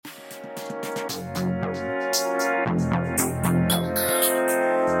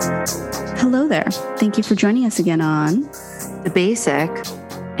Hello there. Thank you for joining us again on The Basic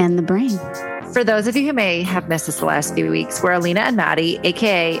and the Brain. For those of you who may have missed us the last few weeks, we're Alina and Maddie,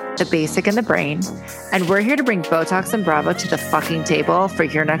 aka The Basic and the Brain, and we're here to bring Botox and Bravo to the fucking table for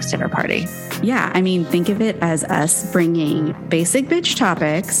your next dinner party. Yeah, I mean, think of it as us bringing basic bitch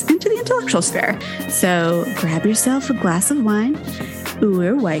topics into the intellectual sphere. So grab yourself a glass of wine,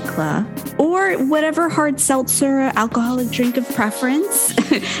 or White Claw, or whatever hard seltzer alcoholic drink of preference,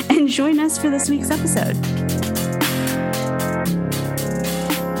 and join us for this week's episode.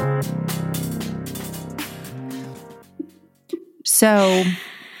 So,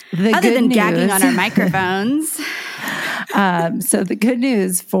 other than gagging on our microphones. So the good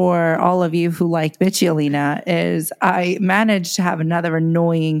news for all of you who like bitchy Alina is I managed to have another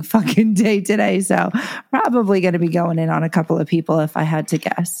annoying fucking day today. So probably going to be going in on a couple of people if I had to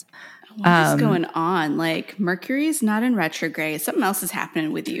guess. What is going on? Like Mercury's not in retrograde. Something else is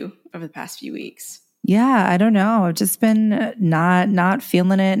happening with you over the past few weeks. Yeah, I don't know. I've just been not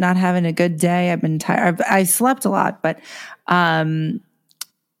feeling it, not having a good day. I've been tired. I slept a lot, but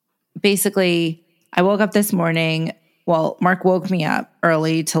basically I woke up this morning. Well, Mark woke me up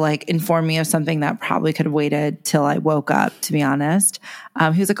early to like inform me of something that probably could have waited till I woke up, to be honest.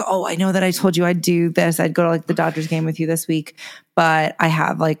 He was like, oh, I know that I told you I'd do this. I'd go to like the Dodgers game with you this week, but I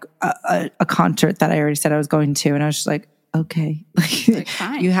have like a concert that I already said I was going to. And I was just like, okay, like,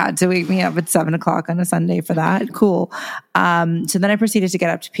 fine. You had to wake me up at 7:00 on a Sunday for that. Cool. So then I proceeded to get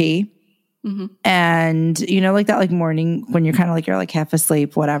up to pee. Mm-hmm. And you know, like that like morning when you're kind of like, you're like half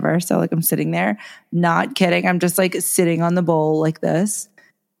asleep, whatever. So like I'm sitting there, not kidding. I'm just like sitting on the bowl like this,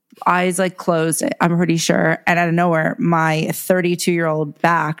 eyes like closed, I'm pretty sure. And out of nowhere, my 32-year-old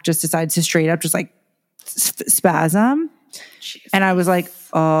back just decides to straight up just like spasm. Jesus. And I was like,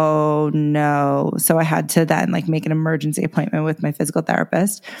 oh no. So I had to then like make an emergency appointment with my physical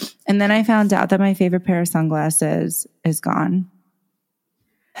therapist. And then I found out that my favorite pair of sunglasses is gone.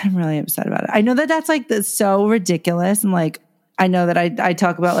 I'm really upset about it. I know that that's like so ridiculous. And like, I know that I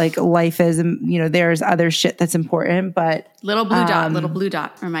talk about like life is, and you know, there's other shit that's important, but little blue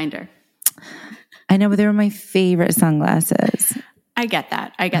dot reminder. I know, but they were my favorite sunglasses. I get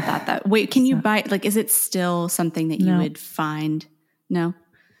that. Wait, can you buy, like, is it still something that you would find? No,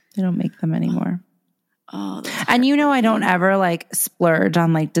 they don't make them anymore. Oh, and you know, I don't ever like splurge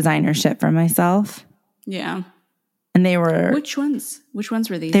on like designer shit for myself. Yeah. And they were... Which ones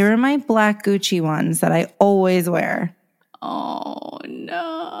were these? They were my black Gucci ones that I always wear. Oh,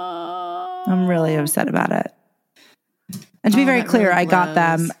 no. I'm really upset about it. And to be very clear, really I got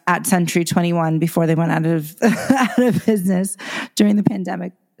them at Century 21 before they went out of business during the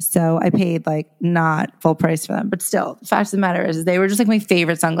pandemic. So I paid like not full price for them. But still, the fact of the matter is they were just like my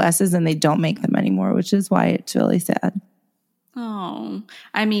favorite sunglasses and they don't make them anymore, which is why it's really sad. Oh,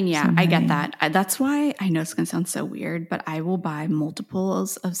 I mean, yeah, I get that. That's why I know it's going to sound so weird, but I will buy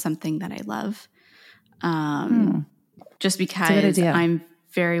multiples of something that I love. Just because I'm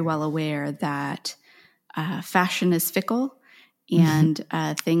very well aware that fashion is fickle and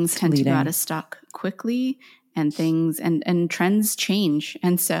things tend to go out of stock quickly and things and trends change.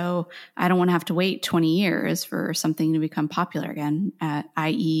 And so I don't want to have to wait 20 years for something to become popular again,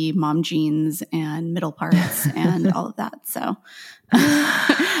 i.e. mom jeans and middle parts and all of that. So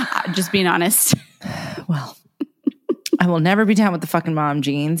just being honest. Well, I will never be down with the fucking mom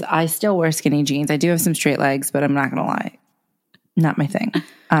jeans. I still wear skinny jeans. I do have some straight legs, but I'm not going to lie. Not my thing.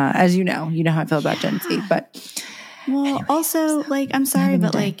 As you know how I feel about Gen Z, but. Well, anyways, also like, I'm sorry,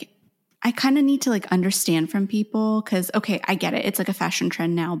 but like, I kind of need to like understand from people because, okay, I get it. It's like a fashion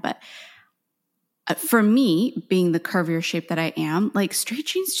trend now. But for me, being the curvier shape that I am, like straight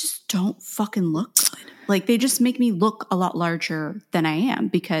jeans just don't fucking look good. Like they just make me look a lot larger than I am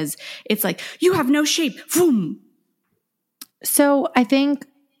because it's like, you have no shape. Boom. So I think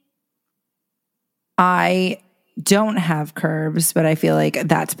I don't have curves, but I feel like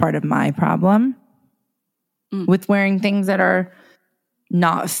that's part of my problem with wearing things that are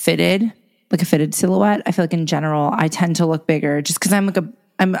not fitted, like a fitted silhouette. I feel like in general, I tend to look bigger just because I'm like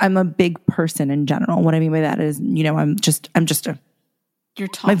I'm a big person in general. What I mean by that is, you know, I'm just you're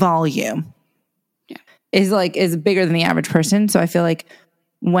tall. My volume is bigger than the average person. So I feel like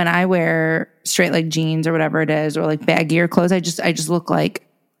when I wear straight leg jeans or whatever it is, or like baggier clothes, I just look like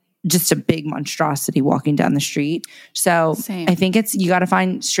just a big monstrosity walking down the street. So Same. I think you got to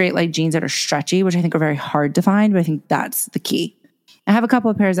find straight leg jeans that are stretchy, which I think are very hard to find, but I think that's the key. I have a couple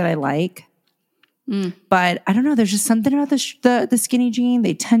of pairs that I like, but I don't know. There's just something about the skinny jean.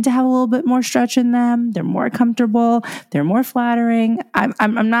 They tend to have a little bit more stretch in them. They're more comfortable. They're more flattering.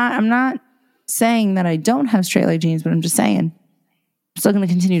 I'm not saying that I don't have straight leg jeans, but I'm just saying still going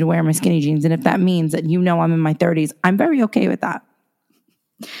to continue to wear my skinny jeans. And if that means that I'm in my 30s, I'm very okay with that.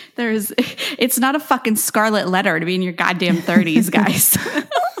 It's not a fucking scarlet letter to be in your goddamn 30s, guys.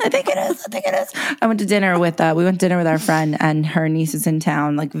 I think it is. I went to dinner with our friend and her niece is in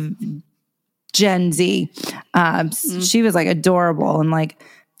town, like Gen Z. She was like adorable. And like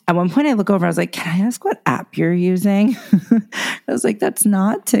at one point I look over, I was like, can I ask what app you're using? I was like, that's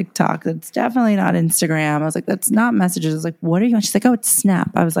not TikTok. That's definitely not Instagram. I was like, that's not messages. I was like, what are you on? She's like, oh, it's Snap.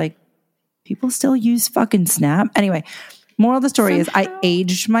 I was like, people still use fucking Snap? Anyway, moral of the story is I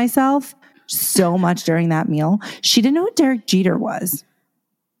aged myself so much during that meal. She didn't know what Derek Jeter was.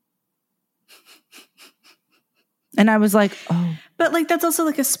 And I was like, oh. But like that's also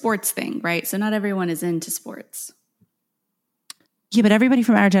like a sports thing, right? So not everyone is into sports. Yeah, but everybody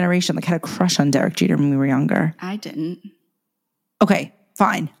from our generation like had a crush on Derek Jeter when we were younger. I didn't. Okay,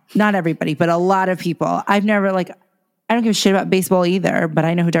 fine. Not everybody, but a lot of people. I've never I don't give a shit about baseball either, but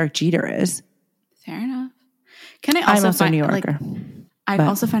I know who Derek Jeter is. Fair enough. Can I also find a New Yorker? I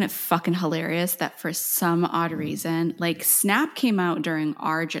also find it fucking hilarious that for some odd reason, like Snap came out during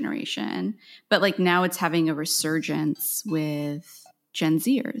our generation, but like now it's having a resurgence with Gen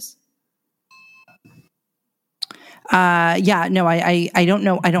Zers. Yeah, no, I don't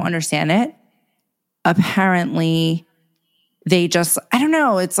know. I don't understand it. Apparently they just, I don't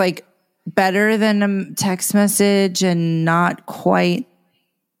know. It's like better than a text message and not quite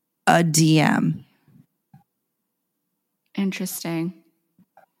a DM. Interesting.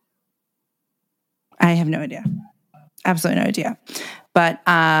 I have no idea. Absolutely no idea. But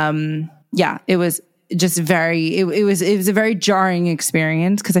yeah, it was just it was a very jarring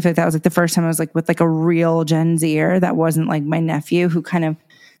experience because I feel like that was like the first time I was like with like a real Gen Zer that wasn't like my nephew who kind of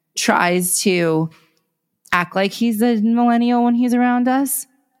tries to act like he's a millennial when he's around us.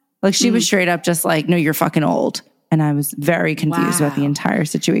 Like she was straight up just like, no, you're fucking old. And I was very confused about the entire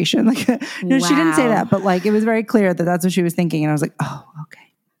situation. Like, no, she didn't say that, but like it was very clear that that's what she was thinking. And I was like, oh, okay.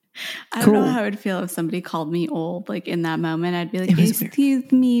 I don't know how I would feel if somebody called me old. Like in that moment, I'd be like,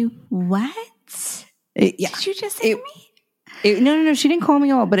 excuse me, what? Did you just say me? No. She didn't call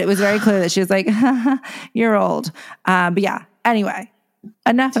me old, but it was very clear that she was like, you're old. But yeah, anyway,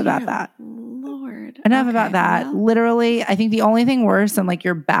 enough about that. Lord. Enough about that. Well, literally, I think the only thing worse than like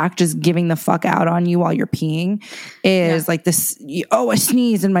your back just giving the fuck out on you while you're peeing is like this, I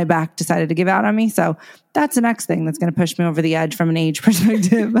sneezed and my back decided to give out on me. So that's the next thing that's going to push me over the edge from an age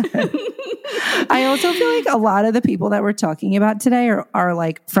perspective. I also feel like a lot of the people that we're talking about today are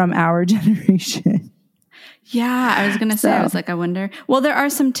like from our generation. Yeah, I was going to say, I was like, I wonder. Well, there are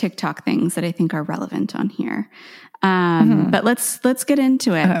some TikTok things that I think are relevant on here. But let's get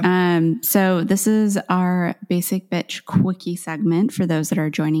into it. Okay. So this is our Basic Bitch Quickie segment for those that are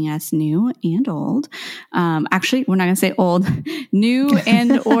joining us new and old. Actually, we're not going to say old, new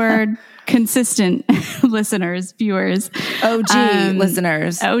and or consistent listeners, viewers. OG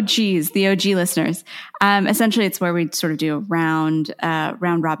listeners. The OG listeners. Essentially, it's where we sort of do a round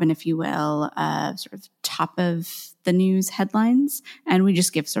robin, if you will, sort of top of the news headlines, and we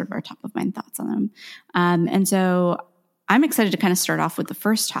just give sort of our top of mind thoughts on them. And so I'm excited to kind of start off with the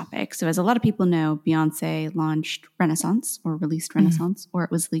first topic. So as a lot of people know, Beyonce launched Renaissance or released Renaissance, or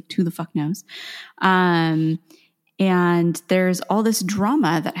it was leaked, who the fuck knows. And there's all this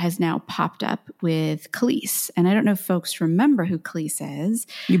drama that has now popped up with Khalees. And I don't know if folks remember who Khalees is.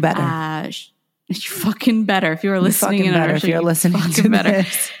 You better. You fucking better. If you were listening in better, if you're listening to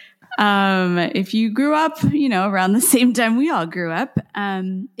this. If you grew up, around the same time we all grew up,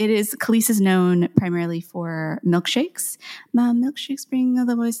 Khalees is known primarily for milkshakes. My milkshakes bring all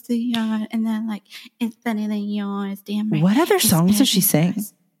the boys to the yard, and then like, it's better than yours, damn right. What other songs does she sing?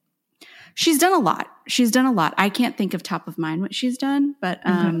 She's done a lot. I can't think of top of mind what she's done, but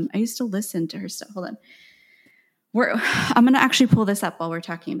I used to listen to her stuff. Hold on. I'm going to actually pull this up while we're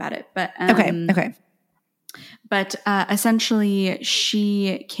talking about it. But okay. But essentially,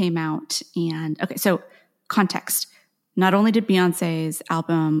 she came out and so context. Not only did Beyonce's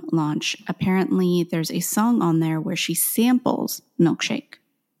album launch, apparently there's a song on there where she samples Milkshake,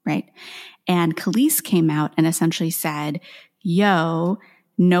 right? And Khalees came out and essentially said, yo,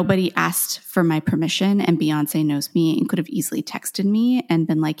 nobody asked for my permission and Beyonce knows me and could have easily texted me and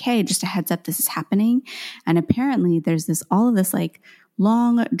been like, hey, just a heads up, this is happening. And apparently there's all of this like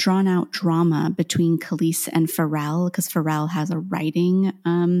long drawn out drama between Khalees and Pharrell because Pharrell has a writing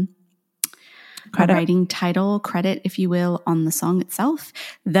title credit, if you will, on the song itself.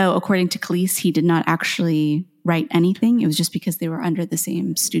 Though according to Khalees, he did not actually write anything. It was just because they were under the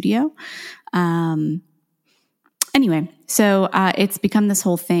same studio. Anyway, so it's become this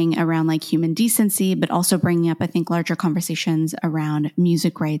whole thing around like human decency, but also bringing up, I think, larger conversations around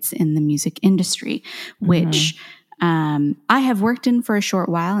music rights in the music industry, which I have worked in for a short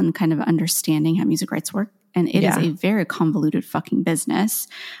while and kind of understanding how music rights work. And it is a very convoluted fucking business.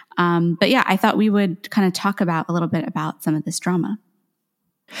 But yeah, I thought we would kind of talk about a little bit about some of this drama.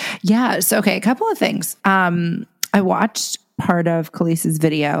 Yeah. So, okay, a couple of things. I watched part of Khalees's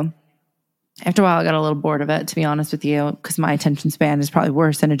video. After a while, I got a little bored of it, to be honest with you, because my attention span is probably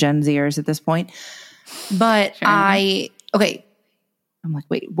worse than a Gen Zers at this point. But I'm like,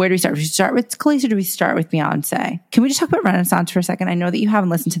 wait, where do we start? Do we start with Khalees or do we start with Beyonce? Can we just talk about Renaissance for a second? I know that you haven't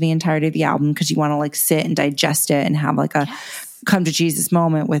listened to the entirety of the album because you want to like sit and digest it and have like a come to Jesus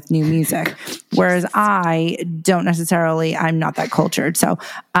moment with new music. Whereas I don't necessarily, I'm not that cultured. So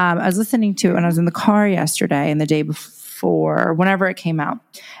I was listening to it when I was in the car yesterday and the day before, whenever it came out.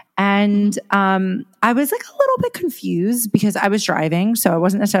 And I was like a little bit confused because I was driving. So I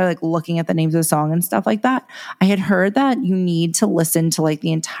wasn't necessarily like looking at the names of the song and stuff like that. I had heard that you need to listen to like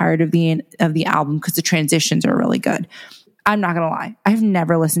the entirety of the album because the transitions are really good. I'm not going to lie. I've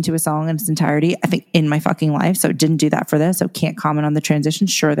never listened to a song in its entirety, I think, in my fucking life. So didn't do that for this. So can't comment on the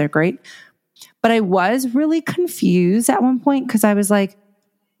transitions. Sure, they're great. But I was really confused at one point because I was like,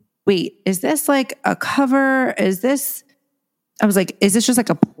 wait, is this like a cover? I was like, is this just like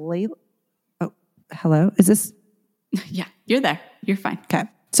a play? Oh, hello? Is this? Yeah, you're there. You're fine. Okay.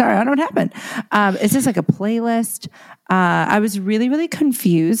 Sorry, I don't know what happened. Is this like a playlist? I was really, really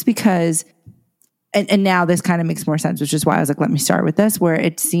confused because, and now this kind of makes more sense, which is why I was like, let me start with this, where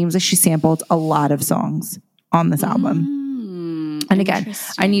it seems like she sampled a lot of songs on this album. And again,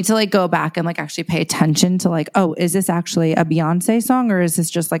 I need to like go back and like actually pay attention to like, oh, is this actually a Beyonce song or is this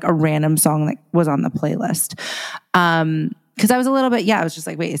just like a random song that was on the playlist? Because I was a little bit, I was just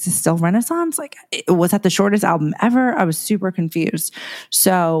like, wait, is this still Renaissance? Like, was that the shortest album ever? I was super confused.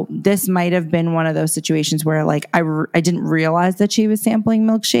 So this might have been one of those situations where like I didn't realize that she was sampling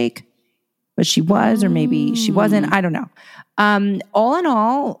Milkshake, but she was, or maybe she wasn't. I don't know. All in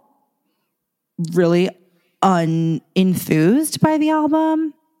all, really unenthused by the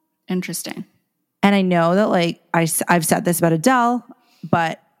album. Interesting. And I know that like I've said this about Adele,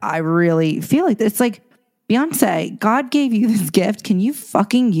 but I really feel like it's like, Beyonce, God gave you this gift. Can you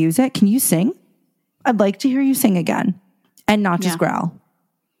fucking use it? Can you sing? I'd like to hear you sing again and not just growl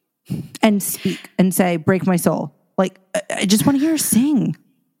and speak and say, break my soul. Like, I just want to hear her sing.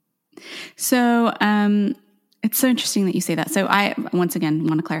 So, it's so interesting that you say that. So I, once again,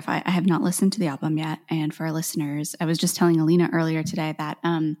 want to clarify, I have not listened to the album yet. And for our listeners, I was just telling Alina earlier today that,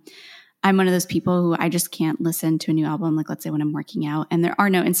 I'm one of those people who I just can't listen to a new album. Like, let's say when I'm working out, and there are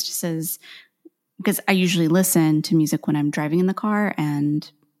no instances because I usually listen to music when I'm driving in the car and,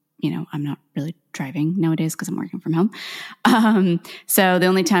 I'm not really driving nowadays because I'm working from home. So the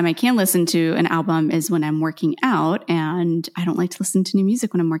only time I can listen to an album is when I'm working out, and I don't like to listen to new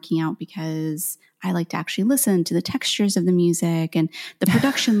music when I'm working out because I like to actually listen to the textures of the music and the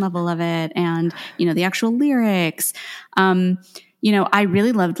production level of it and, the actual lyrics. I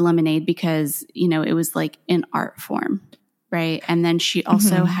really loved Lemonade because, it was like an art form. Right. And then she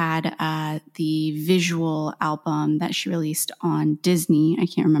also had the visual album that she released on Disney. I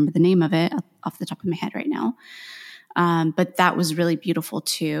can't remember the name of it off the top of my head right now. But that was really beautiful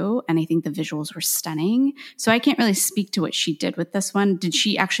too. And I think the visuals were stunning. So I can't really speak to what she did with this one. Did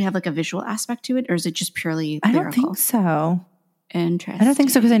she actually have like a visual aspect to it, or is it just purely lyrical? I don't think so. Interesting. I don't think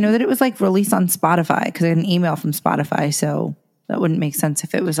so because I know that it was like released on Spotify because I had an email from Spotify. So that wouldn't make sense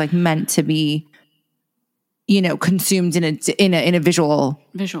if it was like meant to be consumed in a visual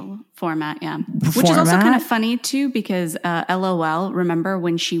format, which is also kind of funny too because LOL. Remember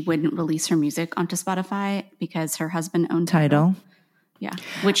when she wouldn't release her music onto Spotify because her husband owned Tidal? Yeah,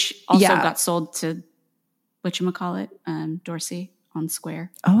 which also got sold to whatchamacallit, Dorsey on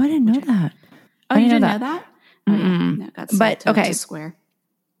Square. Oh, I didn't know that. Oh, you didn't know that? Oh, yeah, that got sold to Square.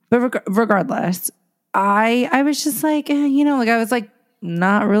 But regardless, I was just like, I was like.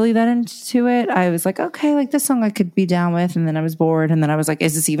 Not really that into it. I was like, okay, like this song I could be down with. And then I was bored. And then I was like,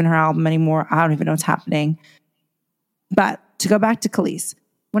 is this even her album anymore? I don't even know what's happening. But to go back to Khalees,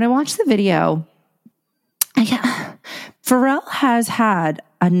 when I watched the video, Pharrell has had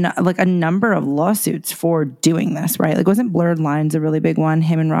a number of lawsuits for doing this, right? Like, wasn't Blurred Lines a really big one?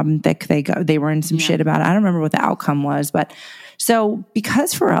 Him and Robin Thicke, they were in some shit about it. I don't remember what the outcome was. But so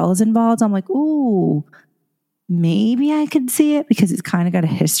because Pharrell is involved, I'm like, ooh, maybe I could see it because he's kind of got a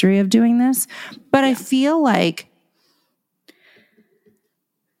history of doing this. But I feel like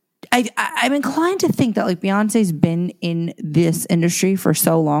I'm inclined to think that like Beyonce's been in this industry for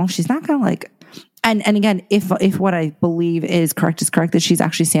so long. She's not going to like And again, if what I believe is correct, that she's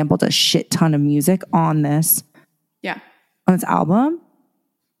actually sampled a shit ton of music on this album.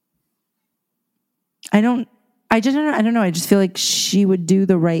 I don't know. I just feel like she would do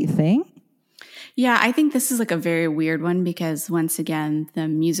the right thing. Yeah, I think this is like a very weird one because once again, the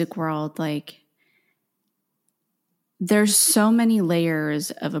music world, like, there's so many layers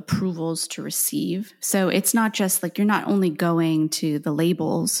of approvals to receive. So it's not just like, you're not only going to the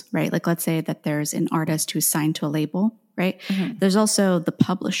labels, right? Like, let's say that there's an artist who's signed to a label, right? Mm-hmm. There's also the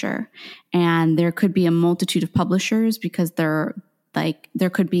publisher, and there could be a multitude of publishers because there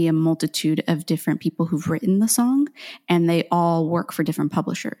could be a multitude of different people who've written the song, and they all work for different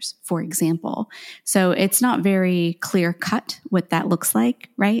publishers, for example. So it's not very clear cut what that looks like,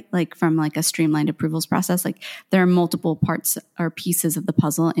 right? Like from like a streamlined approvals process, like there are multiple parts or pieces of the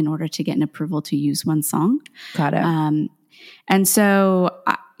puzzle in order to get an approval to use one song. Got it. And so,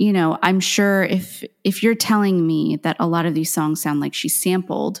 I'm sure if you're telling me that a lot of these songs sound like she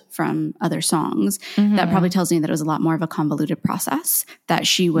sampled from other songs, mm-hmm. that probably tells me that it was a lot more of a convoluted process that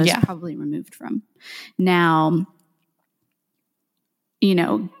she was probably removed from. Now,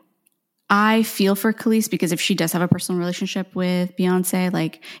 I feel for Khalees because if she does have a personal relationship with Beyonce,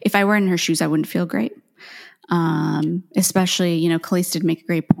 like if I were in her shoes, I wouldn't feel great. Especially, Khalees did make a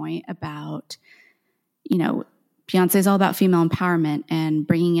great point about, Beyonce is all about female empowerment and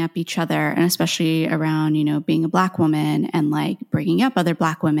bringing up each other, and especially around, being a Black woman and like bringing up other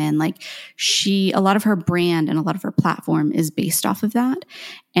Black women. Like a lot of her brand and a lot of her platform is based off of that.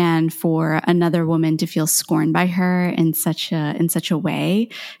 And for another woman to feel scorned by her in such a way,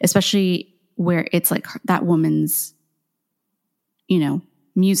 especially where it's like that woman's,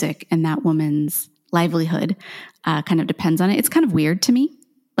 music and that woman's livelihood kind of depends on it. It's kind of weird to me.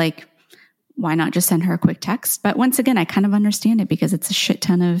 Like, why not just send her a quick text? But once again, I kind of understand it because it's a shit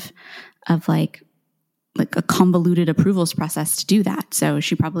ton of like a convoluted approvals process to do that. So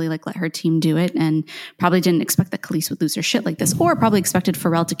she probably like let her team do it and probably didn't expect that Khalees would lose her shit like this, or probably expected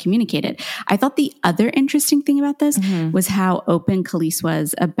Pharrell to communicate it. I thought the other interesting thing about this was how open Khalees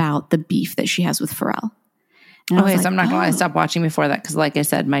was about the beef that she has with Pharrell. Okay, so I'm not going to lie, I stopped watching before that because, like I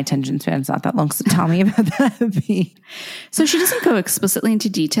said, my attention span's not that long. So tell me about that. So she doesn't go explicitly into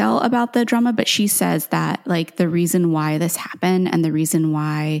detail about the drama, but she says that like the reason why this happened and the reason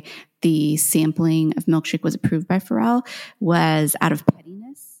why the sampling of Milkshake was approved by Pharrell was out of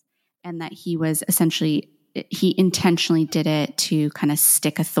pettiness, and that he intentionally did it to kind of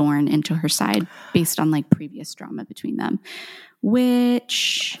stick a thorn into her side based on like previous drama between them,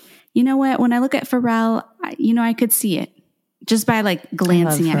 which... You know what? When I look at Pharrell, I could see it just by like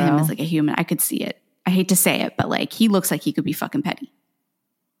glancing at him as like a human. I could see it. I hate to say it, but like he looks like he could be fucking petty.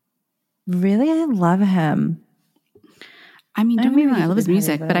 Really? I love him. I mean, don't get me wrong. I love his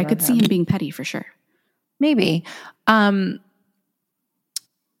music, but I could see him being petty for sure. Maybe.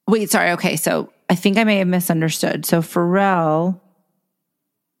 Wait, sorry. Okay. So I think I may have misunderstood. So Pharrell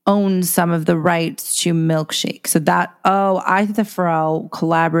owns some of the rights to Milkshake. So I thought that Pharrell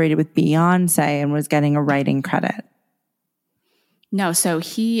collaborated with Beyonce and was getting a writing credit. No, so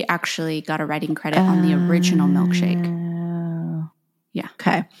he actually got a writing credit on the original Milkshake. Yeah.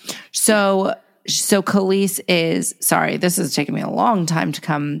 Okay. So Khalees is, sorry, this is taking me a long time to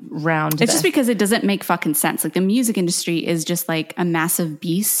come round to It's just because it doesn't make fucking sense. Like the music industry is just like a massive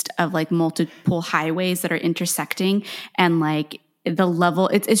beast of like multiple highways that are intersecting, and like the level,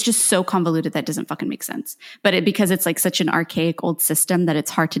 it's just so convoluted that doesn't fucking make sense. But because it's like such an archaic old system that it's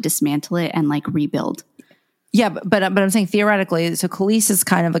hard to dismantle it and like rebuild. Yeah, but I'm saying theoretically, so Khalees is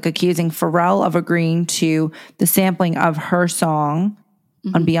kind of like accusing Pharrell of agreeing to the sampling of her song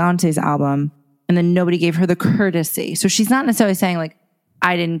on Beyonce's album, and then nobody gave her the courtesy. So she's not necessarily saying like,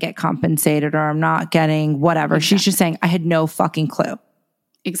 I didn't get compensated or I'm not getting whatever. Exactly. She's just saying, I had no fucking clue.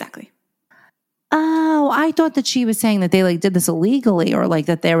 Exactly. Oh, I thought that she was saying that they like did this illegally, or like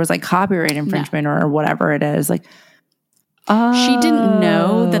that there was like copyright infringement or whatever it is. Like, she didn't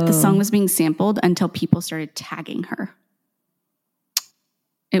know that the song was being sampled until people started tagging her.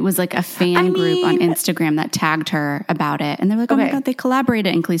 It was like a fan group on Instagram that tagged her about it. And they were like, oh my God, they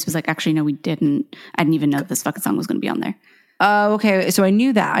collaborated. And Khalees was like, actually, no, we didn't. I didn't even know that this fucking song was going to be on there. Oh, okay. So I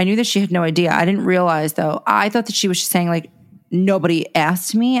knew that. I knew that she had no idea. I didn't realize though. I thought that she was just saying like, nobody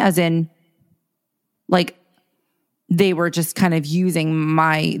asked me, as in like they were just kind of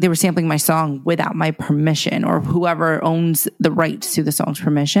they were sampling my song without my permission, or whoever owns the rights to the song's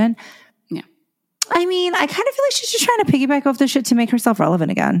permission. Yeah. I mean, I kind of feel like she's just trying to piggyback off this shit to make herself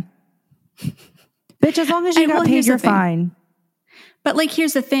relevant again. Bitch, as long as you got paid, you're fine. But like,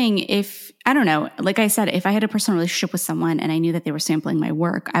 here's the thing. I don't know, like I said, if I had a personal relationship with someone and I knew that they were sampling my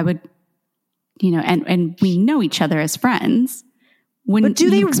work, I would and we know each other as friends. But do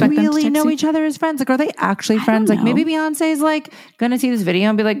they really know each other as friends? Like, are they actually friends? Like, maybe Beyonce's like going to see this video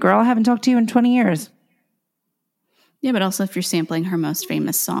and be like, girl, I haven't talked to you in 20 years. Yeah, but also if you're sampling her most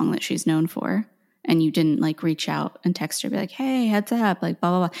famous song that she's known for and you didn't like reach out and text her, be like, hey, heads up, like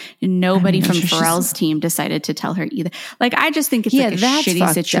blah, blah, blah. And nobody from Pharrell's team decided to tell her either. Like, I just think it's like a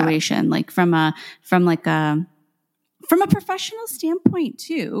shitty situation. Like from a professional standpoint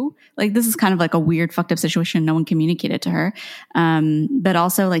too, like this is kind of like a weird fucked up situation. No one communicated to her. But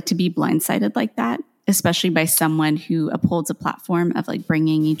also like to be blindsided like that, especially by someone who upholds a platform of like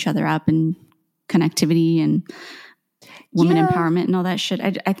bringing each other up and connectivity and women empowerment and all that shit.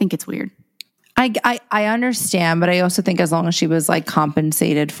 I think it's weird. I understand, but I also think as long as she was like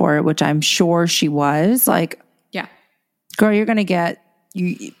compensated for it, which I'm sure she was, like, yeah, girl, you're going to get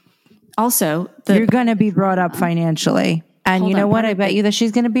you. Also, you're going to be brought up financially. And you know what? I bet you that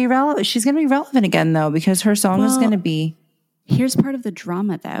she's going to be relevant. She's going to be relevant again, though, because her song is going to be. Here's part of the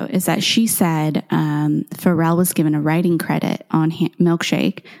drama, though, is that she said Pharrell was given a writing credit on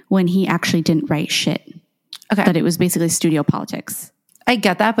Milkshake when he actually didn't write shit. Okay. That it was basically studio politics. I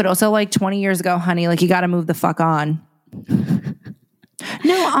get that, but also like 20 years ago, honey, like you got to move the fuck on.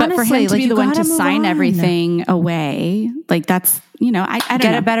 No, honestly, but for him to like be the one to sign everything away, like that's, I don't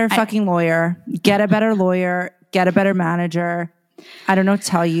get know. A better fucking lawyer, get a better lawyer, get a better manager. I don't know what to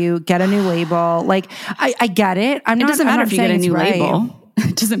tell you, get a new label. Like I get it. It doesn't matter if you get a new label.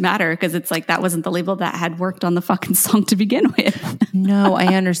 It doesn't matter because it's like that wasn't the label that had worked on the fucking song to begin with. No,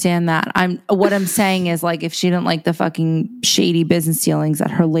 I understand that. What I'm saying is like if she didn't like the fucking shady business dealings that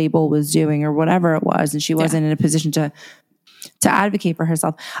her label was doing or whatever it was, and she wasn't in a position to advocate for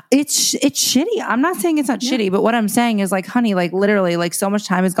herself, it's shitty. I'm not saying it's not shitty, but what I'm saying is like, honey, like literally, like so much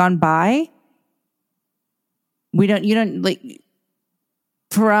time has gone by. You don't like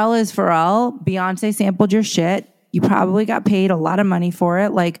Pharrell is Pharrell. Beyonce sampled your shit. You probably got paid a lot of money for it.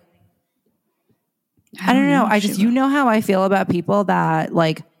 Like, I don't know. You know how I feel about people that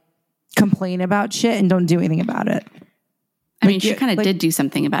like complain about shit and don't do anything about it. I mean, she kind of did do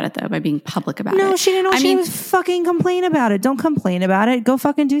something about it though by being public about it. No, she didn't. She was fucking complain about it. Don't complain about it. Go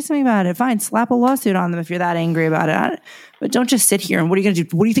fucking do something about it. Fine, slap a lawsuit on them if you're that angry about it. But don't just sit here and what are you going to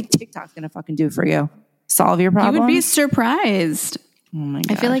do? What do you think TikTok's going to fucking do for you? Solve your problem? You would be surprised. Oh my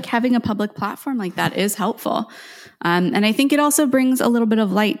God. I feel like having a public platform like that is helpful. And I think it also brings a little bit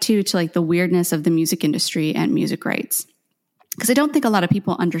of light too to like the weirdness of the music industry and music rights. Because I don't think a lot of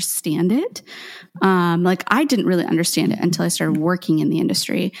people understand it. Like I didn't really understand it until I started working in the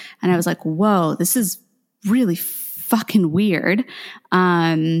industry. And I was like, whoa, this is really fucking weird.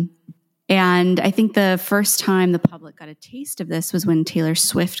 And I think the first time the public got a taste of this was when Taylor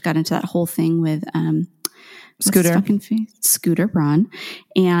Swift got into that whole thing with Scooter Braun.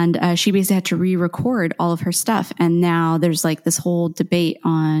 And she basically had to re-record all of her stuff. And now there's like this whole debate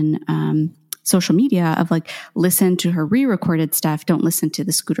on social media of like, listen to her re-recorded stuff. Don't listen to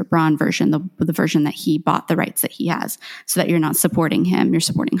the Scooter Braun version, the version that he bought the rights that he has, so that you're not supporting him. You're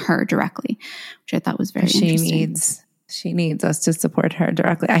supporting her directly, which I thought was very interesting. She needs us to support her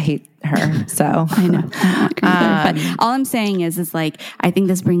directly. I hate her, so I know. But all I'm saying is like I think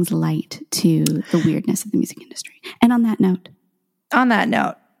this brings light to the weirdness of the music industry. And on that note,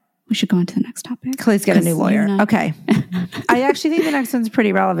 we should go on to the next topic. Please get a new lawyer. Okay. I actually think the next one's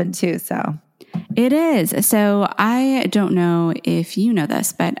pretty relevant too. So it is. So I don't know if you know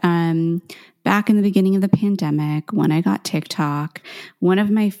this, but back in the beginning of the pandemic, when I got TikTok, one of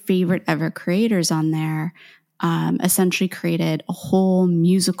my favorite ever creators on there essentially created a whole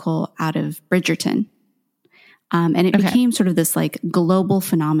musical out of Bridgerton. And it became sort of this like global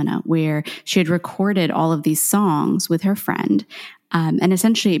phenomena where she had recorded all of these songs with her friend. And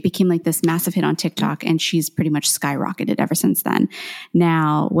essentially it became like this massive hit on TikTok, and she's pretty much skyrocketed ever since then.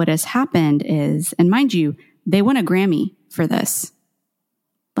 Now, what has happened is, and mind you, they won a Grammy for this.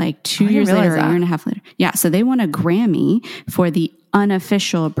 Like 2 years later, a year and a half later. Yeah. So they won a Grammy for the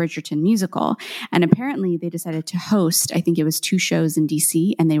unofficial Bridgerton musical. And apparently they decided to host, I think it was 2 shows in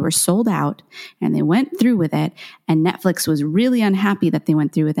DC, and they were sold out, and they went through with it. And Netflix was really unhappy that they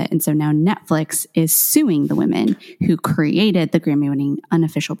went through with it. And so now Netflix is suing the women who created the Grammy winning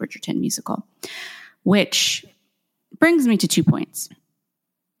unofficial Bridgerton musical, which brings me to 2 points.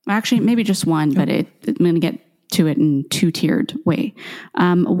 Actually, maybe just one, but I'm going to get to it in 2-tiered way.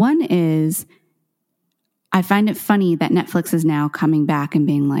 One is, I find it funny that Netflix is now coming back and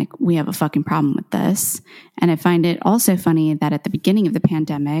being like, we have a fucking problem with this. And I find it also funny that at the beginning of the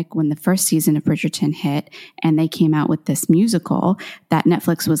pandemic, when the first season of Bridgerton hit and they came out with this musical, that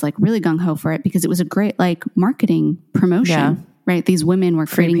Netflix was like really gung-ho for it because it was a great like marketing promotion. Yeah. right? These women were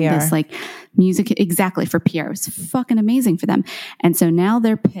creating this like music exactly for PR. It was fucking amazing for them. And so now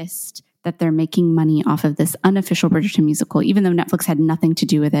they're pissed that they're making money off of this unofficial Bridgerton musical, even though Netflix had nothing to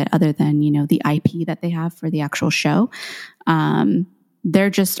do with it other than, you know, the IP that they have for the actual show.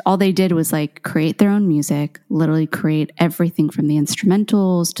 They're just, all they did was like create their own music, literally create everything from the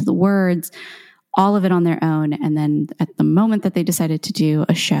instrumentals to the words, all of it on their own. And then at the moment that they decided to do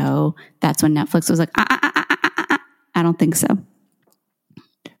a show, that's when Netflix was like, I don't think so.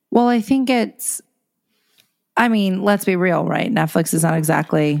 Well, I think let's be real, right? Netflix is not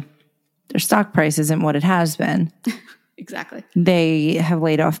exactly, their stock price isn't what it has been. Exactly. They have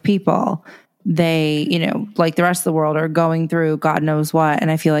laid off people. They, you know, like the rest of the world are going through God knows what. And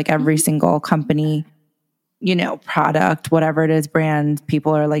I feel like every single company, you know, product, whatever it is, brand,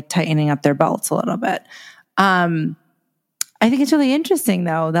 people are like tightening up their belts a little bit. I think it's really interesting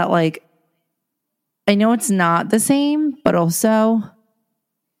though, that like, I know it's not the same, but also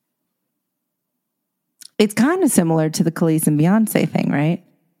it's kind of similar to the Khalees and Beyonce thing, right?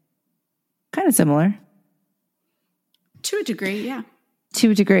 Kind of similar. To a degree, yeah.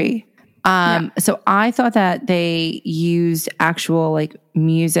 To a degree. So I thought that they used actual like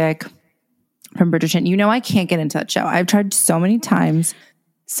music from Bridgerton. You know, I can't get into that show. I've tried so many times.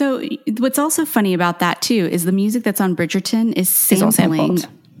 So what's also funny about that too is the music that's on Bridgerton is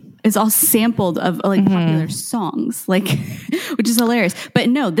all sampled of like popular songs, like, which is hilarious. But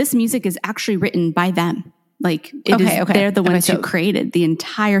no, this music is actually written by them. Like they're the ones who created the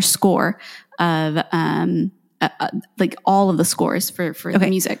entire score of like all of the scores for the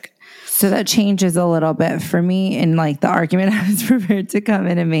music. So that changes a little bit for me in like the argument I was prepared to come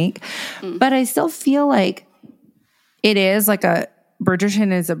in and make. But I still feel like it is like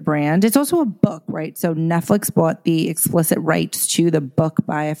Bridgerton is a brand. It's also a book, right? So Netflix bought the explicit rights to the book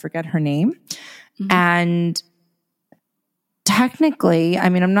by, I forget her name. And technically, I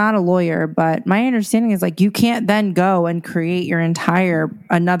mean, I'm not a lawyer, but my understanding is like you can't then go and create your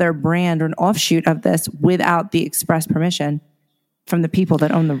another brand or an offshoot of this without the express permission from the people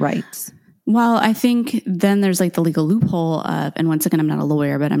that own the rights. Well, I think then there's like the legal loophole of, and once again, I'm not a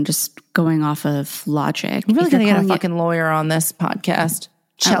lawyer, but I'm just going off of logic. You're really going to get a fucking lawyer on this podcast.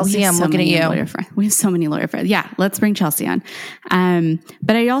 Chelsea, I'm looking at you. We have so many lawyer friends. Yeah, let's bring Chelsea on.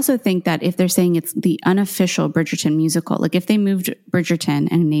 But I also think that if they're saying it's the unofficial Bridgerton musical, like if they moved Bridgerton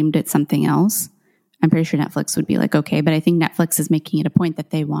and named it something else, I'm pretty sure Netflix would be like, okay, but I think Netflix is making it a point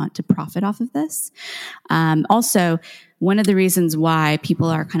that they want to profit off of this. Also, one of the reasons why people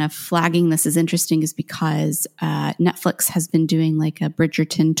are kind of flagging this as interesting is because Netflix has been doing like a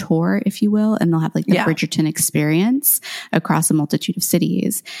Bridgerton tour, if you will, and they'll have like the Bridgerton experience across a multitude of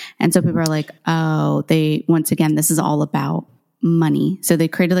cities. And so people are like, oh, once again, this is all about money. So they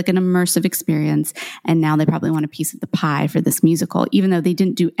created like an immersive experience, and now they probably want a piece of the pie for this musical, even though they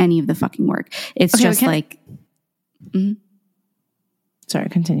didn't do any of the fucking work. It's just like, sorry,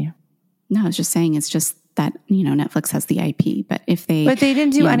 continue. No, I was just saying, it's just that, you know, Netflix has the IP, but they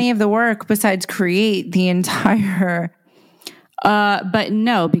didn't do any of the work besides create the entire, but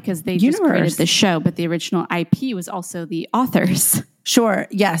no, because they just created the show, but the original IP was also the authors. Sure.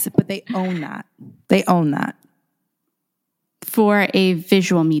 Yes. But they own that. They own that. For a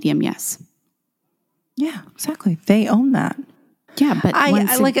visual medium, yes. Yeah, exactly. They own that. Yeah, but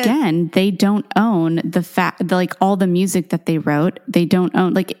they don't own the fact, like all the music that they wrote, they don't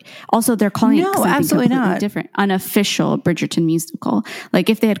own, like, also they're calling it something absolutely completely different, unofficial Bridgerton musical. Like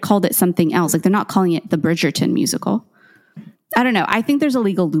if they had called it something else, like they're not calling it the Bridgerton musical. I don't know. I think there's a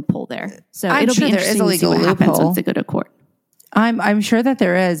legal loophole there. So it'll be interesting to see what happens once they go to court. I'm sure that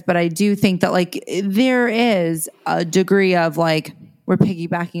there is, but I do think that like there is a degree of like we're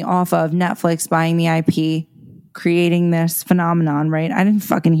piggybacking off of Netflix buying the IP, creating this phenomenon, right? I didn't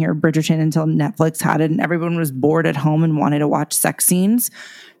fucking hear Bridgerton until Netflix had it and everyone was bored at home and wanted to watch sex scenes.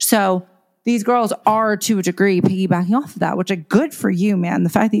 So these girls are to a degree piggybacking off of that, which like good for you, man. The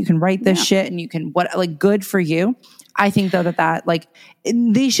fact that you can write this shit and you can good for you. I think though that like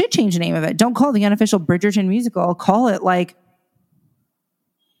they should change the name of it. Don't call it the unofficial Bridgerton musical. Call it like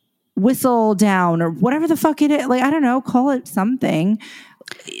Whistle Down or whatever the fuck it is. Like, I don't know, call it something.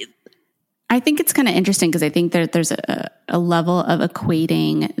 I think it's kind of interesting because I think that there's a level of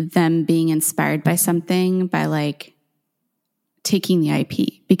equating them being inspired by something by like taking the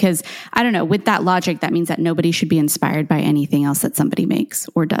IP. Because I don't know, with that logic, that means that nobody should be inspired by anything else that somebody makes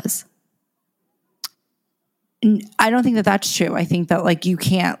or does. I don't think that that's true. I think that like you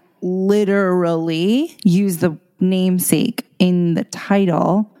can't literally use the namesake in the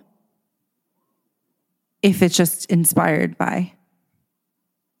title if it's just inspired by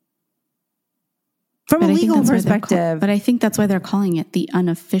From a legal perspective. But I think that's why they're calling it the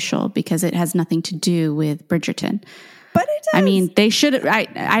unofficial, because it has nothing to do with Bridgerton. But it does. I mean, they should.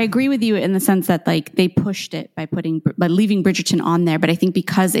 I agree with you in the sense that like they pushed it by leaving Bridgerton on there. But I think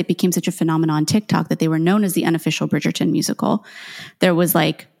because it became such a phenomenon on TikTok that they were known as the unofficial Bridgerton musical, there was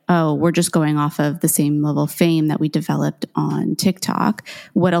like, oh, we're just going off of the same level of fame that we developed on TikTok.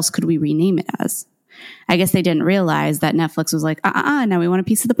 What else could we rename it as? I guess they didn't realize that Netflix was like, now we want a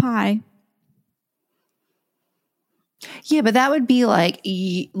piece of the pie. Yeah, but that would be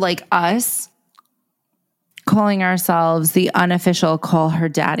like us calling ourselves the unofficial Call Her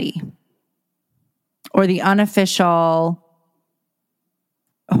Daddy, or the unofficial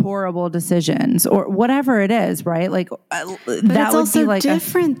Horrible Decisions, or whatever it is, right? Like but that would also be like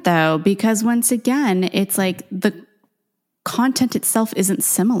different though, because once again, it's like the content itself isn't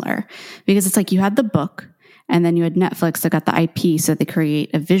similar, because it's like you had the book and then you had Netflix that got the IP, so they create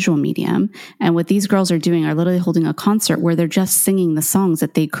a visual medium. And what these girls are doing are literally holding a concert where they're just singing the songs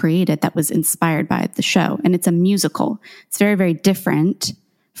that they created that was inspired by the show. And it's a musical. It's very, very different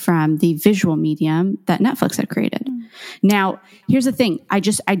from the visual medium that Netflix had created. Now, here's the thing. I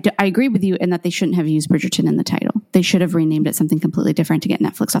agree with you in that they shouldn't have used Bridgerton in the title. They should have renamed it something completely different to get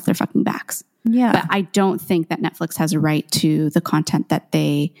Netflix off their fucking backs. Yeah. But I don't think that Netflix has a right to the content that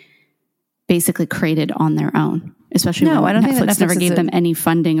they basically created on their own, especially when I don't think Netflix never gave them any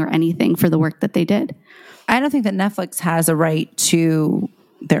funding or anything for the work that they did. I don't think that Netflix has a right to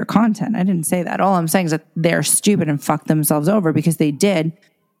their content. I didn't say that. All I'm saying is that they're stupid and fucked themselves over, because they did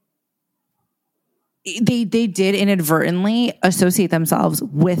inadvertently associate themselves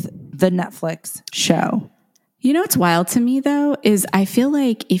with the Netflix show. You know what's wild to me though is I feel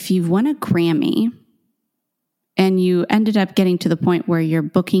like if you've won a Grammy and you ended up getting to the point where you're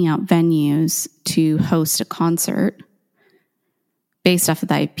booking out venues to host a concert based off of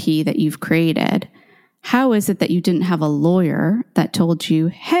the IP that you've created, how is it that you didn't have a lawyer that told you,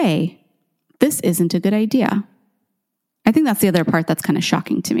 hey, this isn't a good idea? I think that's the other part that's kind of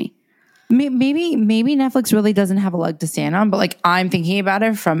shocking to me. Maybe Netflix really doesn't have a leg to stand on, but like I'm thinking about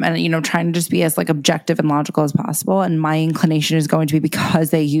it from, trying to just be as like objective and logical as possible. And my inclination is going to be,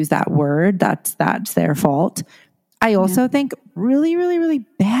 because they use that word, that's their fault. I also think really, really, really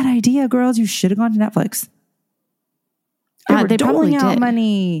bad idea, girls. You should have gone to Netflix. They probably out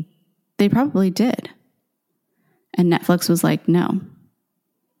money. They probably did. And Netflix was like, no.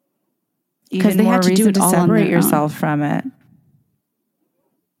 Because they had to do it to separate yourself from it.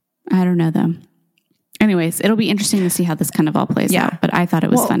 I don't know though. Anyways, it'll be interesting to see how this kind of all plays out. But I thought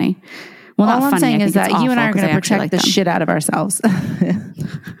it was funny. Well, all I'm saying is that you and I are going to protect the shit out of ourselves.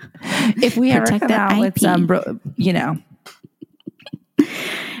 If we ever come out with some,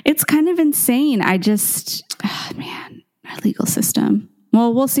 It's kind of insane. Our legal system.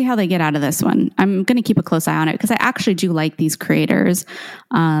 Well, we'll see how they get out of this one. I'm going to keep a close eye on it because I actually do like these creators.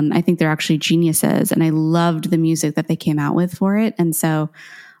 I think they're actually geniuses, and I loved the music that they came out with for it. And so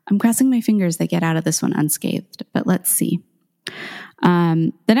I'm crossing my fingers they get out of this one unscathed, but let's see.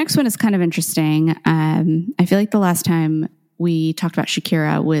 The next one is kind of interesting. I feel like the last time we talked about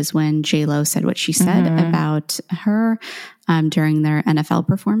Shakira was when J-Lo said what she said about her during their NFL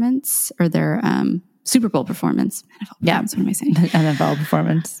performance, or their Super Bowl performance. What am I saying? NFL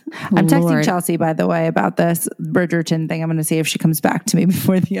performance. I'm texting Chelsea, by the way, about this Bridgerton thing. I'm going to see if she comes back to me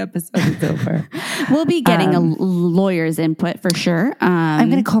before the episode is over. We'll be getting a lawyer's input for sure.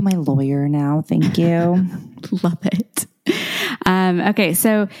 I'm going to call my lawyer now. Thank you. Love it. Okay,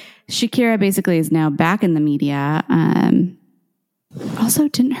 so Shakira basically is now back in the media. Also,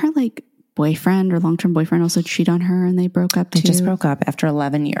 didn't her boyfriend or long-term boyfriend also cheat on her and they broke up too? They just broke up after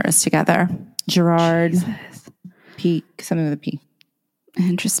 11 years together. Gerard P, something with a P.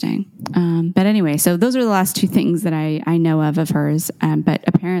 Interesting. But anyway, so those are the last two things that I know of hers. But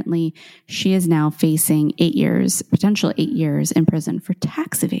apparently she is now facing potential 8 years in prison for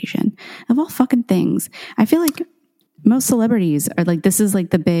tax evasion, of all fucking things. I feel like most celebrities are this is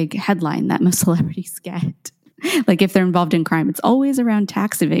the big headline that most celebrities get. If they're involved in crime, it's always around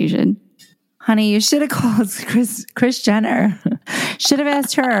tax evasion. Honey, you should have called Kris Jenner. Should have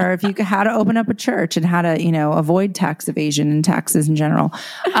asked her how to open up a church and how to, avoid tax evasion and taxes in general.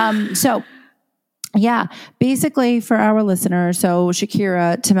 Basically for our listeners, so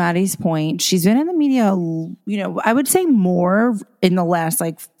Shakira, to Maddie's point, she's been in the media, I would say more in the last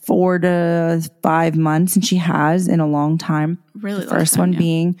 4 to 5 months than she has in a long time. Really, the first one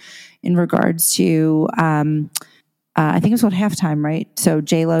being in regards to, I think it was called Halftime, right? So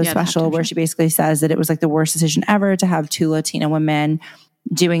J-Lo's special, where she basically says that it was the worst decision ever to have 2 Latina women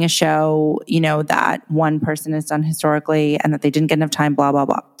doing a show, that one person has done historically and that they didn't get enough time, blah, blah,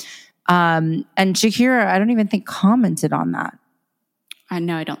 blah. And Shakira, I don't even think commented on that.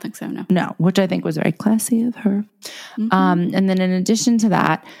 No, I don't think so. No, which I think was very classy of her. And then in addition to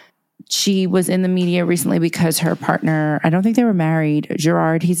that, she was in the media recently because her partner, I don't think they were married,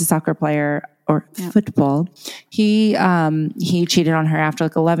 Gerard, he's a soccer player or football. He cheated on her after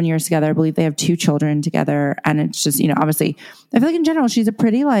like 11 years together. I believe they have 2 children together. And it's just, obviously, I feel like in general, she's a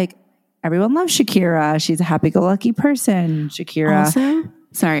pretty everyone loves Shakira. She's a happy-go-lucky person. Shakira. Also,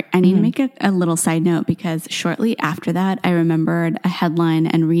 sorry, I need to make a little side note because shortly after that, I remembered a headline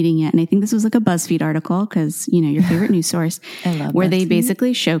and reading it. And I think this was like a BuzzFeed article because, your favorite news source, where BuzzFeed. They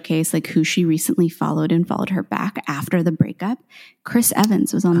basically showcase like who she recently followed and followed her back after the breakup. Chris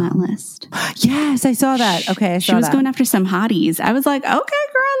Evans was on that list. Yes, I saw that. Okay, she was going after some hotties. I was like, okay, girl,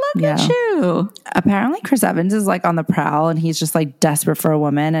 look at you. Apparently Chris Evans is like on the prowl and he's just like desperate for a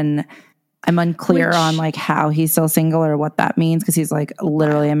woman, and I'm unclear on like how he's still single or what that means because he's like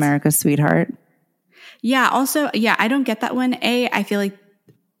literally America's sweetheart. Yeah. Also, I don't get that one. I feel like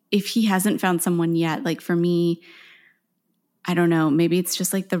if he hasn't found someone yet, like for me, I don't know, maybe it's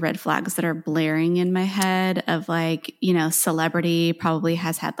just like the red flags that are blaring in my head of like, celebrity probably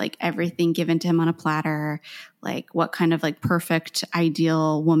has had like everything given to him on a platter. Like what kind of like perfect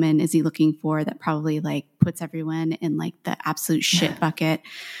ideal woman is he looking for that probably like puts everyone in like the absolute shit bucket.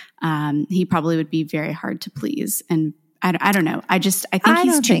 He probably would be very hard to please. And I don't know. I think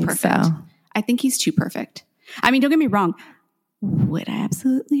he's too perfect. So. I think he's too perfect. I mean, don't get me wrong. Would I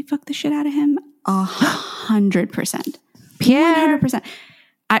absolutely fuck the shit out of him? 100%. Pierre. 100%.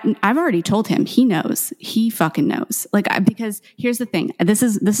 I've already told him. He knows. He fucking knows. Because here's the thing. This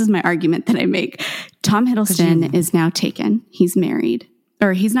is my argument that I make. Tom Hiddleston is now taken. He's married.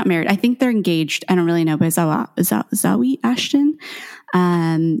 Or he's not married. I think they're engaged. I don't really know, but Zawe Ashton.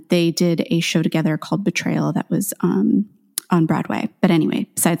 They did a show together called Betrayal that was on Broadway. But anyway,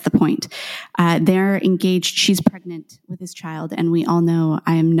 besides the point, they're engaged. She's pregnant with his child, and we all know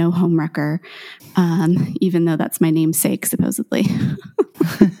I am no homewrecker, even though that's my namesake, supposedly.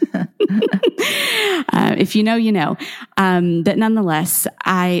 If you know, you know. But nonetheless,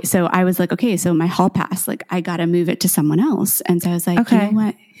 I was like, okay, so my hall pass, like I got to move it to someone else. And so I was like, okay. You know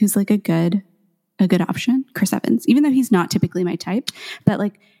what? Who's like a good option? Chris Evans, even though he's not typically my type, but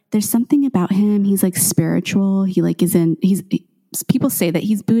like there's something about him. He's like spiritual. He like people say that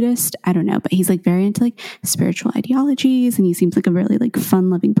he's Buddhist. I don't know, but he's like very into like spiritual ideologies, and he seems like a really like fun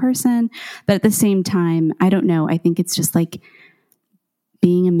loving person. But at the same time, I don't know. I think it's just like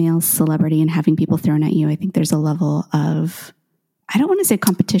being a male celebrity and having people thrown at you. I think there's a level of, I don't want to say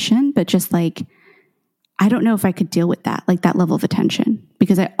competition, but just like, I don't know if I could deal with that, like that level of attention,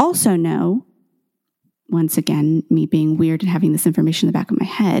 because I also know, once again, me being weird and having this information in the back of my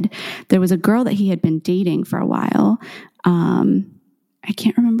head, there was a girl that he had been dating for a while. I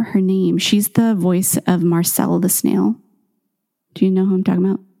can't remember her name. She's the voice of Marcel the snail. Do you know who I'm talking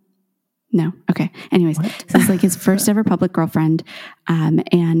about? No. Okay. Anyways, this is like his first ever public girlfriend.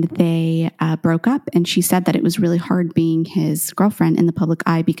 And they broke up, and she said that it was really hard being his girlfriend in the public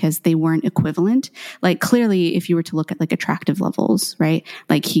eye because they weren't equivalent. Like clearly, if you were to look at like attractive levels, right?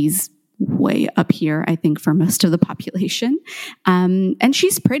 Like he's way up here, I think, for most of the population. And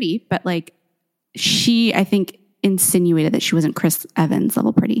she's pretty, but like she, I think, insinuated that she wasn't Chris Evans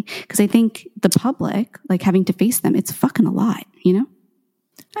level pretty. Because I think the public, like having to face them, it's fucking a lot, you know?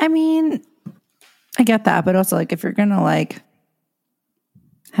 I mean, I get that, but also like if you're gonna like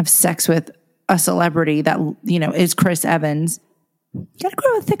have sex with a celebrity that, you know, is Chris Evans, you gotta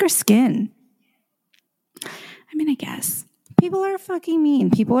grow a thicker skin. I mean, I guess. People are fucking mean.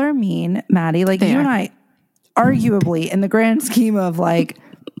 People are mean, Maddie. Like you and I, arguably, in the grand scheme of like,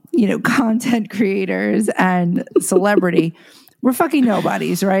 you know, content creators and celebrity, we're fucking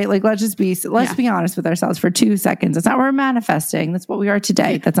nobodies, right? Like let's be honest with ourselves for 2 seconds. That's not what we're manifesting. That's what we are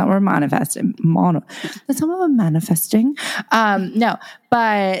today. That's not what we're manifesting. That's not what we're manifesting. No,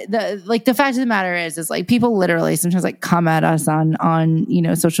 but the fact of the matter is like people literally sometimes like come at us on you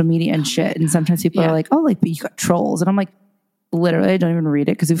know, social media and shit, and sometimes people are like, oh, like, but you got trolls, and I'm like, literally, I don't even read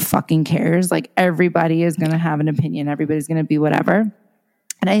it because who fucking cares? Like everybody is going to have an opinion. Everybody's going to be whatever.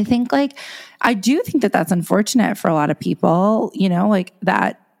 And I think like, I do think that that's unfortunate for a lot of people, you know, like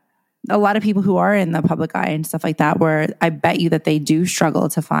that a lot of people who are in the public eye and stuff like that, where I bet you that they do struggle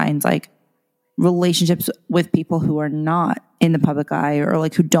to find like relationships with people who are not in the public eye or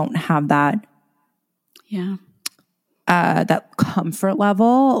like who don't have that, that comfort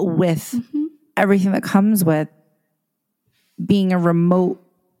level with everything that comes with being a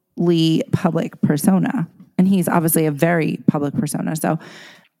remotely public persona. And he's obviously a very public persona. So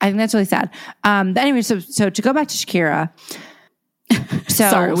I think that's really sad. But anyway, so to go back to Shakira, So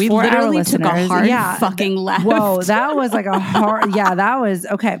sorry, we literally took a hard fucking left. Whoa, that was like a hard, that was,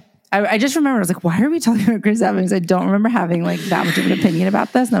 okay. I just remembered, I was like, why are we talking about Chris Evans? I don't remember having like that much of an opinion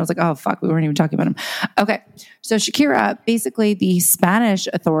about this. And I was like, oh, fuck, we weren't even talking about him. Okay. So Shakira, basically the Spanish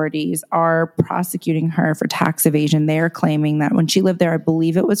authorities are prosecuting her for tax evasion. They are claiming that when she lived there, I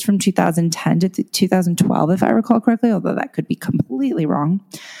believe it was from 2010 to 2012, if I recall correctly, although that could be completely wrong.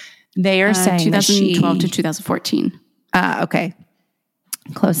 They are saying 2012 to 2014. Okay.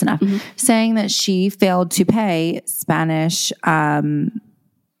 Close enough. Mm-hmm. Saying that she failed to pay Spanish,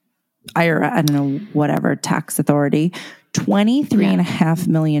 IRA, I don't know, whatever tax authority, $23.5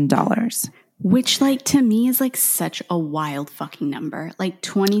 million. Which, like, to me is like such a wild fucking number. Like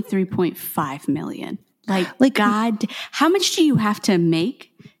 23.5 million. Like God, how much do you have to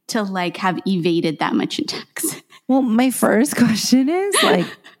make to like have evaded that much in tax? Well, my first question is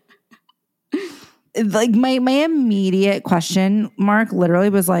like my immediate question mark literally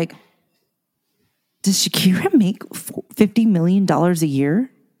was like, does Shakira make $50 million a year?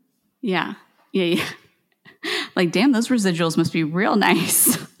 Yeah. Like, damn, those residuals must be real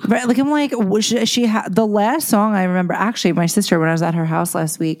nice. Right. Like, I'm like, the last song I remember, actually, my sister, when I was at her house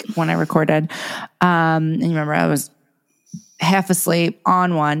last week when I recorded, and you remember I was half asleep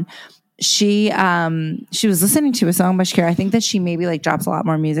on one. She was listening to a song by Shakira. I think that she maybe like drops a lot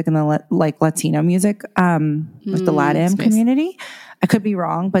more music in the like Latino music, with the Latin community. I could be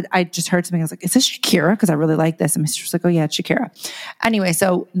wrong, but I just heard something. I was like, is this Shakira? Because I really like this. And my sister was like, oh yeah, it's Shakira. Anyway,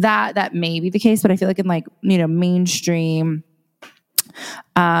 so that may be the case, but I feel like in like, mainstream,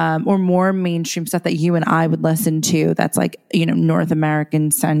 or more mainstream stuff that you and I would listen to that's like, North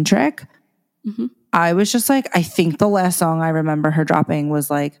American centric. Mm-hmm. I was just like, I think the last song I remember her dropping was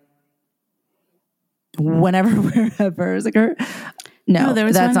like, whenever, wherever. It was like her. No, there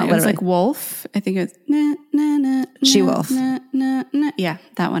was that's one. Not it was like Wolf. I think it was na na na. She Wolf. Na, na, na. Yeah,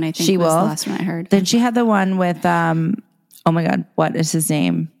 that one I think She was Wolf. The last one I heard. Then she had the one with oh my God, what is his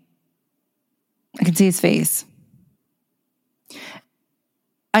name? I can see his face.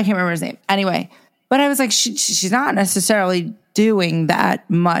 I can't remember his name. Anyway, but I was like, she's not necessarily doing that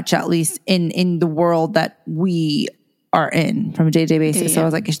much, at least in the world that we are in from a day-to-day basis. Yeah. So I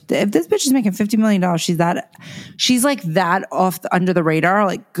was like, if this bitch is making $50 million, she's like that off under the radar,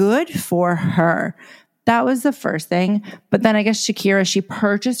 like good for her. That was the first thing. But then I guess Shakira, she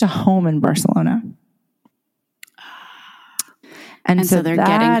purchased a home in Barcelona. And so they're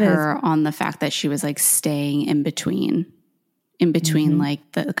getting her on the fact that she was like staying in between mm-hmm.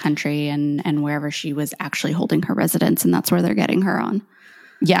 like the country and wherever she was actually holding her residence. And that's where they're getting her on.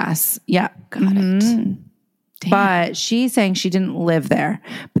 Yes. Yeah. Got it. Damn. But she's saying she didn't live there.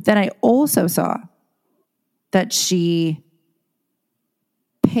 But then I also saw that she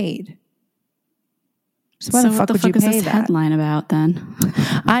paid. So why the fuck would you pay that? What is this headline about then?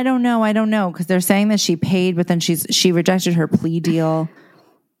 I don't know because they're saying that she paid, but then she rejected her plea deal.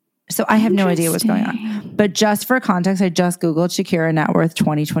 So I have no idea what's going on. But just for context, I just Googled Shakira net worth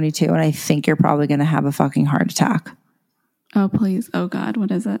 2022, and I think you're probably going to have a fucking heart attack. Oh, please. Oh, God. What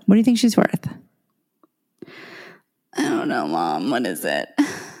is it? What do you think she's worth? I don't know, Mom. What is it?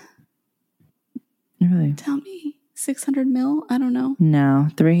 Really? Tell me. 600 mil? I don't know. No,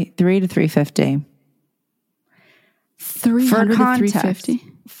 3 to 350. 300 to 350.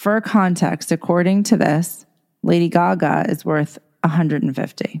 For context, according to this, Lady Gaga is worth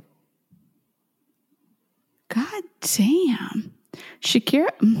 150. God damn.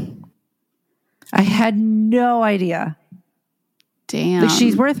 Shakira. I had no idea. Damn. Like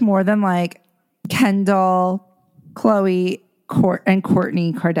she's worth more than like Kendall, Khloe, and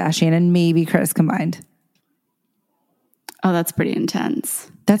Kourtney Kardashian, and maybe Kris combined. Oh, that's pretty intense.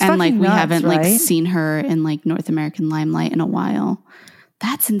 That's and like we nuts, haven't right? like seen her in like North American limelight in a while.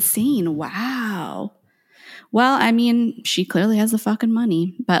 That's insane. Wow. Well, I mean, she clearly has the fucking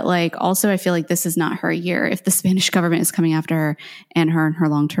money, but like also I feel like this is not her year. If the Spanish government is coming after her and her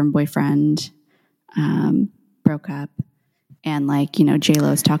long-term boyfriend broke up and like,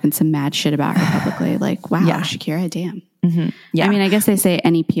 J-Lo's talking some mad shit about her publicly, like, wow, yeah. Shakira, damn. Mm-hmm. Yeah. I mean, I guess they say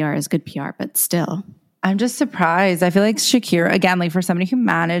any PR is good PR, but still. I'm just surprised. I feel like Shakira, again, like for somebody who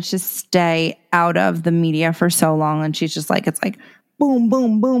managed to stay out of the media for so long, and she's just like, it's like boom,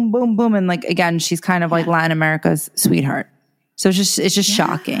 boom, boom, boom, boom. And like, again, she's kind of like Latin America's sweetheart. So it's just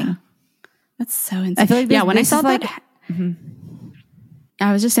shocking. That's so insane. I feel like when I saw that,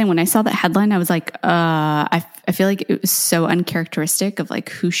 I was just saying, when I saw that headline, I was like, I feel like it was so uncharacteristic of like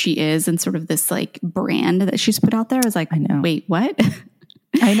who she is and sort of this like brand that she's put out there. I was like, I know. Wait, what?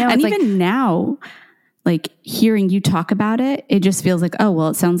 I know. And even now, like hearing you talk about it, it just feels like, oh, well,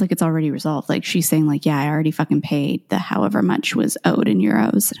 it sounds like it's already resolved. Like she's saying like, yeah, I already fucking paid the however much was owed in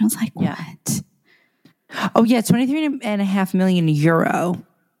euros. And I was like, what? Oh yeah. 23.5 million euro,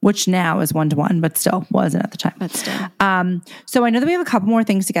 which now is 1-to-1, but still wasn't at the time. But still. So I know that we have a couple more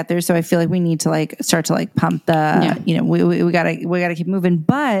things to get through. So I feel like we need to like start to like pump the, you know, we gotta keep moving,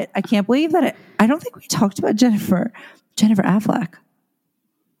 but I can't believe that I don't think we talked about Jennifer Affleck.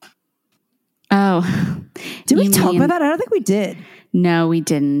 Oh, did we talk about that? I don't think we did. No, we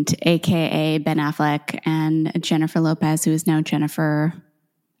didn't. AKA Ben Affleck and Jennifer Lopez, who is now Jennifer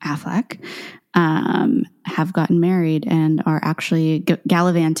Affleck, have gotten married and are actually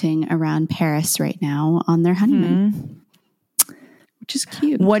gallivanting around Paris right now on their honeymoon, which is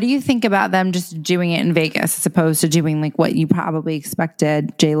cute. What do you think about them just doing it in Vegas as opposed to doing like what you probably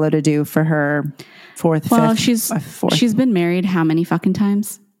expected J-Lo to do for her fourth? She's been married how many fucking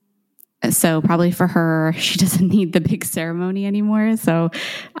times? So probably for her, she doesn't need the big ceremony anymore. So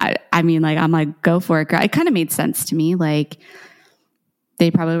I mean, like, I'm like, go for it, girl. It kind of made sense to me. Like,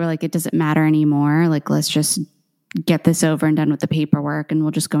 they probably were like, it doesn't matter anymore. Like, let's just get this over and done with the paperwork and we'll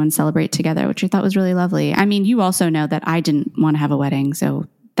just go and celebrate together, which I thought was really lovely. I mean, you also know that I didn't want to have a wedding. So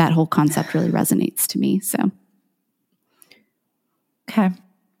that whole concept really resonates to me. So. Okay.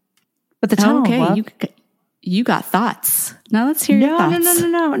 But the tunnel of love. You got thoughts. Now let's hear your thoughts.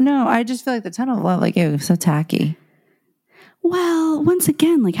 No. I just feel like the tunnel of love, like, it was so tacky. Well, once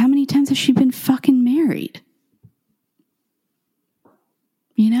again, like, how many times has she been fucking married?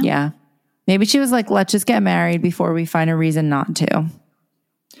 You know? Yeah. Maybe she was like, let's just get married before we find a reason not to.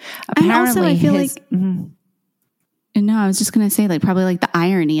 Apparently, and also, I feel like... No, I was just going to say, like, probably like the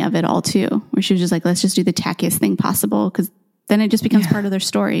irony of it all, too. Where she was just like, let's just do the tackiest thing possible, because then it just becomes part of their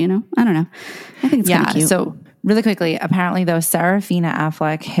story, you know? I don't know. I think it's kind of cute. So really quickly, apparently though, Serafina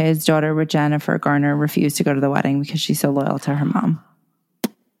Affleck, his daughter with Jennifer Garner, refused to go to the wedding because she's so loyal to her mom.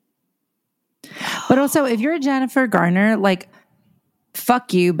 But also, if you're a Jennifer Garner, like,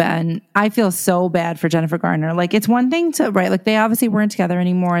 fuck you, Ben. I feel so bad for Jennifer Garner. Like, it's one thing to, right, like, they obviously weren't together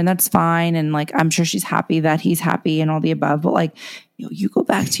anymore and that's fine. And like, I'm sure she's happy that he's happy and all the above. But like, you go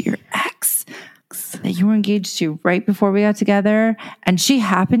back to your ex that you were engaged to right before we got together and she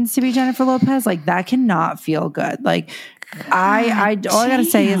happens to be Jennifer Lopez, like, that cannot feel good. Like, all I gotta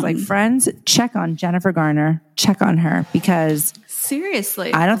say is, like, friends, check on Jennifer Garner, check on her, because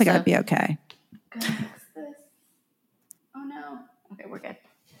seriously, I don't think I'd be okay. Oh no. Okay, we're good.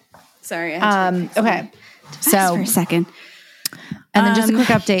 Sorry. Okay. So for a second. And then just a quick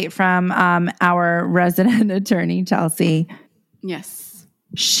update from our resident attorney, Chelsea. Yes.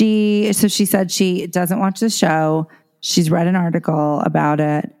 She said she doesn't watch the show. She's read an article about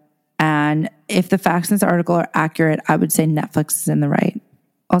it. And if the facts in this article are accurate, I would say Netflix is in the right.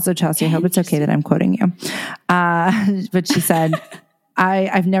 Also, Chelsea, I hope it's okay that I'm quoting you. But she said,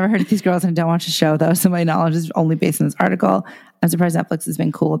 I've never heard of these girls and don't watch the show, though. So my knowledge is only based on this article. I'm surprised Netflix has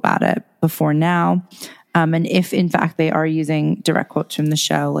been cool about it before now. And if, in fact, they are using direct quotes from the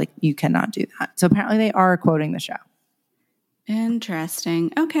show, like, you cannot do that. So apparently they are quoting the show.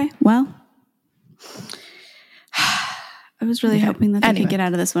 Interesting. Okay. Well, I was really hoping that they could get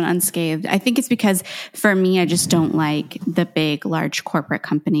out of this one unscathed. I think it's because for me, I just don't like the big, large corporate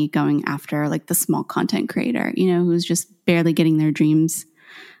company going after like the small content creator, you know, who's just barely getting their dreams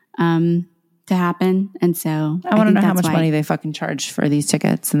to happen. And so I want to know how much money they fucking charge for these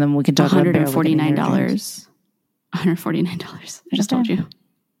tickets, and then we can talk about $149. $149. I just told you.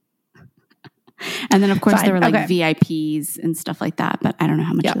 And then, of course, there were like VIPs and stuff like that, but I don't know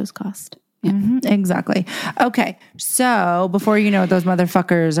how much those cost. Yeah. Mm-hmm, exactly. Okay. So before you know it, those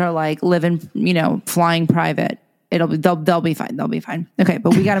motherfuckers are like living, you know, flying private. They'll be fine. They'll be fine. Okay.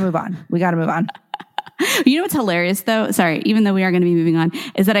 But we got to move on. You know what's hilarious though? Sorry, even though we are going to be moving on,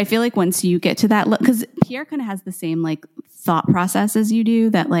 is that I feel like once you get to that, because Pierre kind of has the same like thought process as you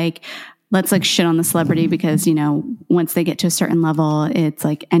do, that like, let's like shit on the celebrity because, you know, once they get to a certain level, it's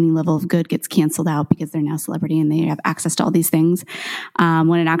like any level of good gets canceled out because they're now celebrity and they have access to all these things.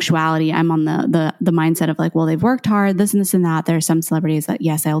 When in actuality, I'm on the mindset of like, well, they've worked hard, this and this and that. There are some celebrities that,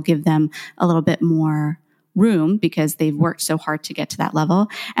 yes, I'll give them a little bit more room because they've worked so hard to get to that level.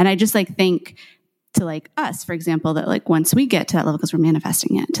 And I just like think to like us, for example, that like once we get to that level, because we're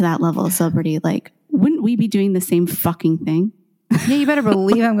manifesting it to that level of celebrity, like wouldn't we be doing the same fucking thing? Yeah, you better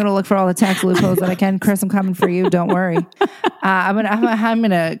believe I'm going to look for all the tax loopholes that I can. Chris, I'm coming for you. Don't worry. I'm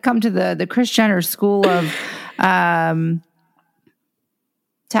gonna come to the Kris Jenner school of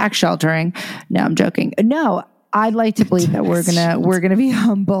tax sheltering. No, I'm joking. No, I'd like to believe that we're gonna be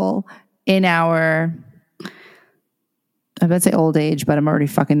humble in our I would say old age, but I'm already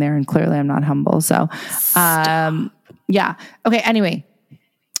fucking there, and clearly I'm not humble. So, yeah. Okay. Anyway,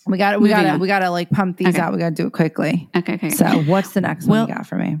 we got to like pump these out. We got to do it quickly. Okay. So what's the next one you got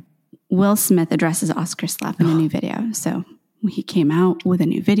for me? Will Smith addresses Oscar slap in a new video. So he came out with a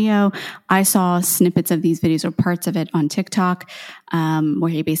new video. I saw snippets of these videos or parts of it on TikTok, where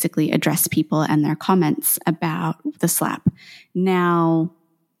he basically addressed people and their comments about the slap. Now,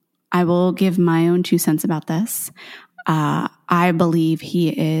 I will give my own 2 cents about this. I believe he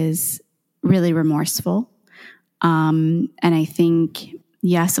is really remorseful. And I think,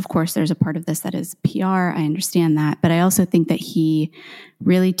 yes, of course, there's a part of this that is PR. I understand that. But I also think that he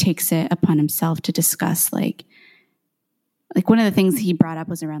really takes it upon himself to discuss like one of the things he brought up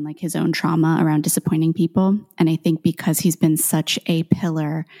was around like his own trauma around disappointing people. And I think because he's been such a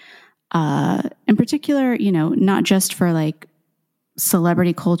pillar, in particular, not just for like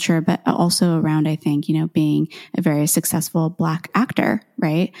celebrity culture, but also around, I think, being a very successful Black actor,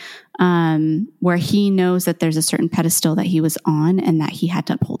 right? Where he knows that there's a certain pedestal that he was on and that he had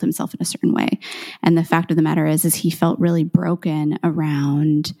to uphold himself in a certain way. And the fact of the matter is he felt really broken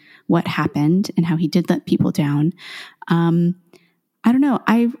around what happened and how he did let people down. I don't know.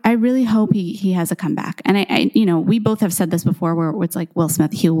 I really hope he has a comeback. And I we both have said this before where it's like Will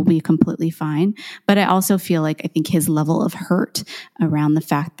Smith, he will be completely fine. But I also feel like I think his level of hurt around the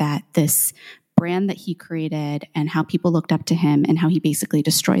fact that this brand that he created and how people looked up to him and how he basically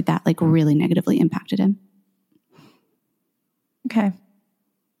destroyed that, like really negatively impacted him. Okay.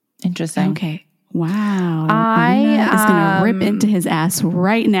 Interesting. Okay. Wow. I is going to rip into his ass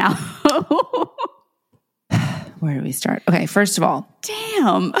right now. Where do we start? Okay, first of all.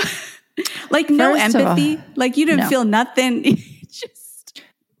 Damn. Like no empathy? Like you didn't feel nothing?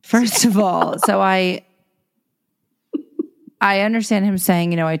 First of all, so I understand him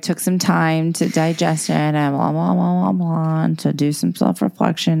saying, I took some time to digest it and blah, blah, blah, blah, blah, and to do some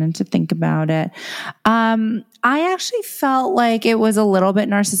self-reflection and to think about it. I actually felt like it was a little bit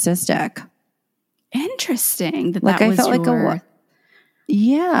narcissistic. Interesting. That was I felt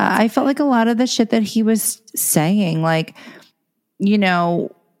Yeah, I felt like a lot of the shit that he was saying, like,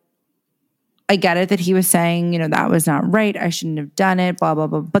 I get it that he was saying, that was not right. I shouldn't have done it, blah, blah,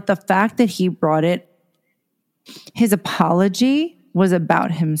 blah. But the fact that he brought it, his apology was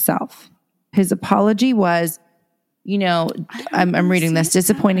about himself. His apology was, I'm reading this.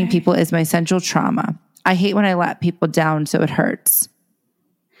 Disappointing people is my central trauma. I hate when I let people down, so it hurts.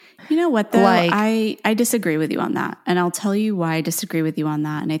 You know what, though? I disagree with you on that. And I'll tell you why I disagree with you on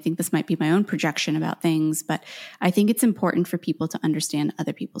that. And I think this might be my own projection about things, but I think it's important for people to understand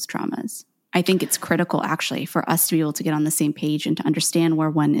other people's traumas. I think it's critical, actually, for us to be able to get on the same page and to understand where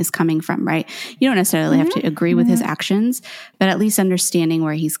one is coming from, right? You don't necessarily have to agree with his actions, but at least understanding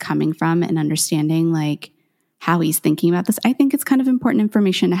where he's coming from and understanding, like, how he's thinking about this, I think it's kind of important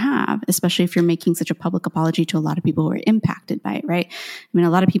information to have, especially if you're making such a public apology to a lot of people who are impacted by it, right? I mean, a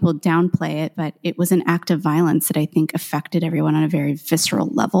lot of people downplay it, but it was an act of violence that I think affected everyone on a very visceral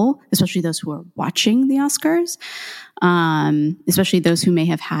level, especially those who are watching the Oscars, especially those who may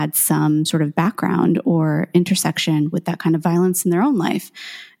have had some sort of background or intersection with that kind of violence in their own life.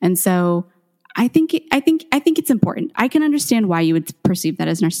 And so I think it's important. I can understand why you would perceive that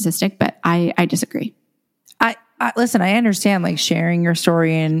as narcissistic, but I disagree. Listen, I understand like sharing your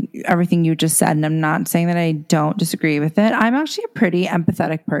story and everything you just said, and I'm not saying that I don't disagree with it. I'm actually a pretty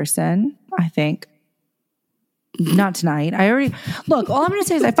empathetic person, I think. Not tonight. Look, all I'm going to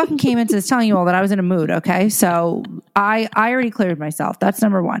say is I fucking came into this telling you all that I was in a mood, okay? So I already cleared myself. That's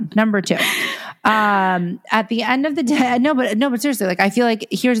number one. Number two, at the end of the day, no, but seriously, like, I feel like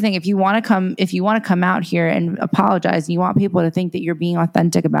here's the thing. If you want to come out here and apologize and you want people to think that you're being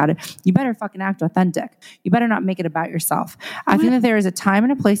authentic about it, you better fucking act authentic. You better not make it about yourself. I think that there is a time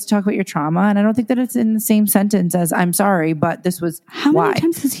and a place to talk about your trauma. And I don't think that it's in the same sentence as I'm sorry, but this was How many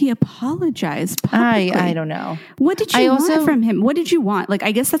times has he apologized publicly? I don't know. What did you want from him? What did you want? Like,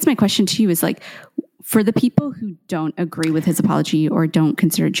 I guess that's my question to you is like, for the people who don't agree with his apology or don't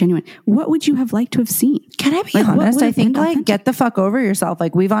consider it genuine, what would you have liked to have seen? Can I be honest? I think like get the fuck over yourself.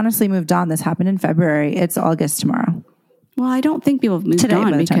 Like, we've honestly moved on. This happened in February. It's August tomorrow. Well, I don't think people have moved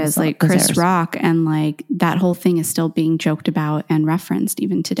on because like Chris Rock and like that whole thing is still being joked about and referenced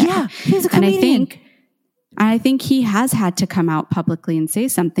even today. Yeah, he's a comedian. And I think he has had to come out publicly and say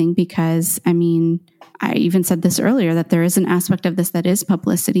something because, I mean, I even said this earlier, that there is an aspect of this that is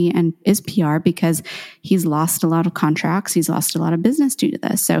publicity and is PR because he's lost a lot of contracts. He's lost a lot of business due to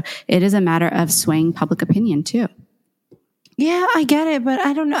this. So it is a matter of swaying public opinion too. Yeah, I get it, but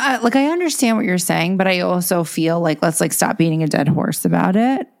I don't know. I understand what you're saying, but I also feel like let's like stop beating a dead horse about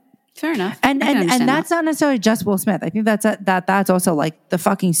it. Fair enough. And that's not necessarily just Will Smith. I think that's also like the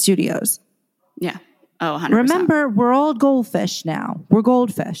fucking studios. Yeah. Oh, 100%. Remember, we're all goldfish now. We're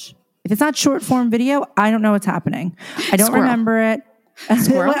goldfish. If it's not short form video, I don't know what's happening. I don't remember it.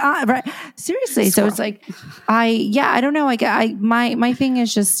 Squirrel. Right. Seriously. Squirrel. So it's like, I don't know. My thing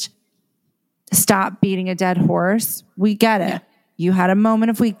is just stop beating a dead horse. We get it. Yeah. You had a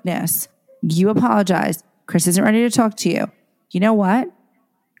moment of weakness. You apologized. Chris isn't ready to talk to you. You know what?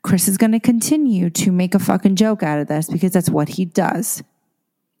 Chris is going to continue to make a fucking joke out of this because that's what he does.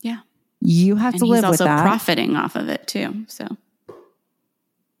 Yeah. You have to live with that. He's also profiting off of it too. So.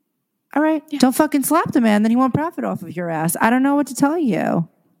 All right. Yeah. Don't fucking slap the man. Then he won't profit off of your ass. I don't know what to tell you.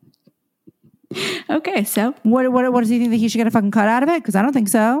 Okay. So what does he think that he should get a fucking cut out of it? Because I don't think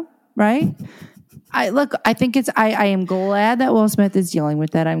so. Right. I am glad that Will Smith is dealing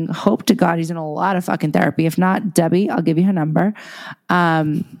with that. I hope to God he's in a lot of fucking therapy. If not, Debbie, I'll give you her number.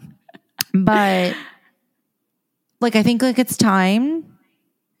 But like, I think like it's time.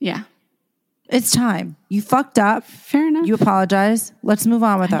 Yeah. It's time. You fucked up. Fair enough. You apologize. Let's move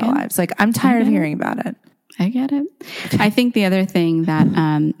on with our lives. Like, I'm tired of hearing about it. I get it. I think the other thing that,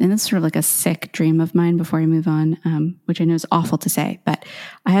 and this is sort of like a sick dream of mine before we move on, which I know is awful to say, but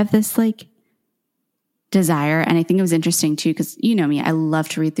I have this like desire. And I think it was interesting too, because you know me, I love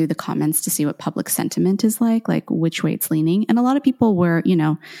to read through the comments to see what public sentiment is like which way it's leaning. And a lot of people were,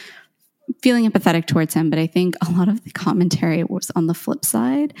 feeling empathetic towards him. But I think a lot of the commentary was on the flip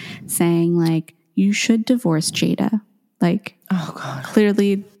side saying like, you should divorce Jada. Like, oh God,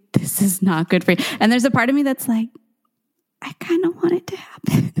 clearly this is not good for you. And there's a part of me that's like, I kind of want it to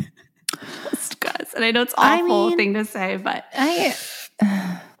happen. Just because. And I know it's an awful thing to say, but I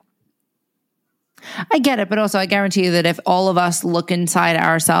get it. But also I guarantee you that if all of us look inside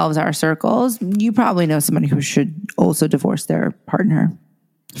ourselves, our circles, you probably know somebody who should also divorce their partner.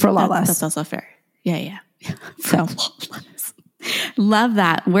 For a lot less. That's also fair. Yeah. So love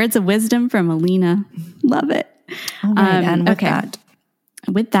that. Words of wisdom from Alina. Love it. All right, and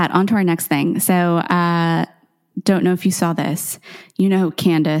with that, on to our next thing. So don't know if you saw this. You know who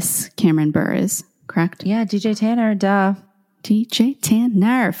Candace Cameron Bure is, correct? Yeah, DJ Tanner, duh. DJ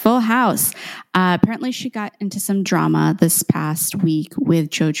Tanner, Full House. Apparently she got into some drama this past week with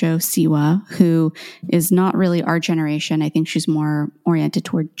JoJo Siwa, who is not really our generation. I think she's more oriented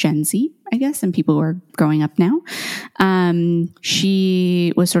toward Gen Z, I guess, and people who are growing up now.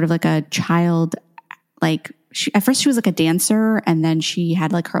 She was sort of like a child, at first she was like a dancer, and then she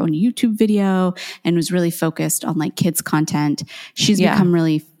had like her own YouTube video and was really focused on like kids content. She's become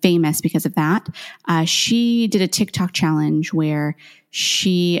really famous because of that. She did a TikTok challenge where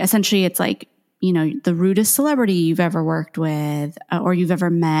she essentially, it's like, the rudest celebrity you've ever worked with or you've ever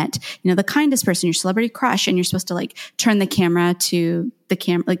met, the kindest person, your celebrity crush. And you're supposed to like turn the camera to the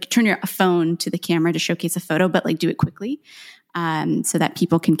camera, like turn your phone to the camera to showcase a photo, but like do it quickly. So that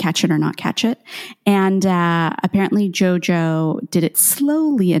people can catch it or not catch it. And apparently JoJo did it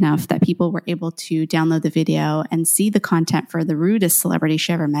slowly enough that people were able to download the video and see the content for the rudest celebrity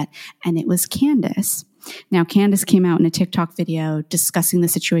she ever met. And it was Candace. Now, Candace came out in a TikTok video discussing the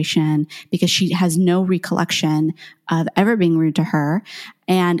situation because she has no recollection of ever being rude to her.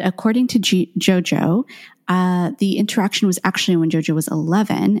 And according to JoJo, the interaction was actually when JoJo was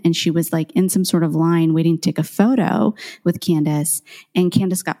 11 and she was like in some sort of line waiting to take a photo with Candace, and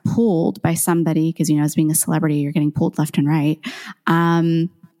Candace got pulled by somebody because, as being a celebrity, you're getting pulled left and right.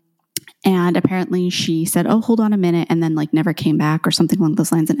 And apparently she said, oh, hold on a minute, and then like never came back or something along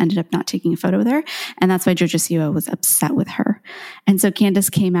those lines and ended up not taking a photo with her. And that's why JoJo Siwa was upset with her. And so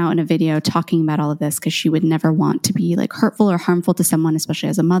Candace came out in a video talking about all of this because she would never want to be like hurtful or harmful to someone, especially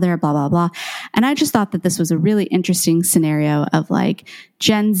as a mother, blah, blah, blah. And I just thought that this was a really interesting scenario of like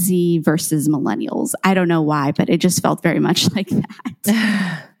Gen Z versus millennials. I don't know why, but it just felt very much like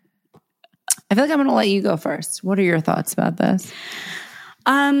that. I feel like I'm going to let you go first. What are your thoughts about this?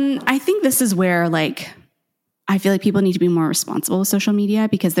 I think this is where I feel like people need to be more responsible with social media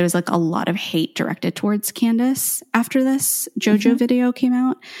because there's like a lot of hate directed towards Candace after this JoJo video came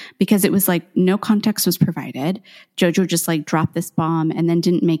out because it was like no context was provided. JoJo just like dropped this bomb and then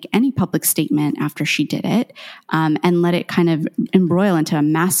didn't make any public statement after she did it, and let it kind of embroil into a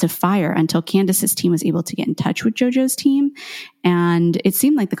massive fire until Candace's team was able to get in touch with JoJo's team. And it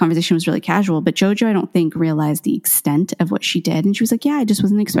seemed like the conversation was really casual, but JoJo, I don't think, realized the extent of what she did. And she was like, yeah, I just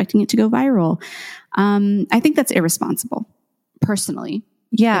wasn't expecting it to go viral. I think that's irresponsible, personally.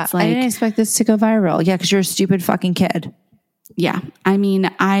 Yeah, I didn't expect this to go viral. Yeah, because you're a stupid fucking kid. Yeah. I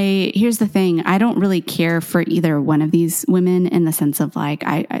mean, here's the thing. I don't really care for either one of these women in the sense of like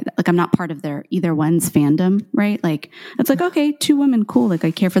Like I'm not part of their either one's fandom, right? Like it's like, okay, 2 women, cool. Like I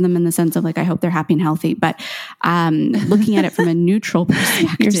care for them in the sense of like, I hope they're happy and healthy. But looking at it from a neutral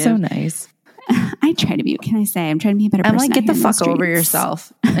perspective. You're so nice. I try to be, what can I say? I'm trying to be a better person. I'm like, get the fuck over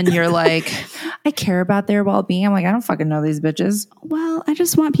yourself. And you're like, I care about their well-being. I'm like, I don't fucking know these bitches. Well, I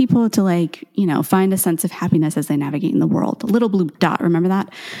just want people to like, find a sense of happiness as they navigate in the world. A little blue dot, remember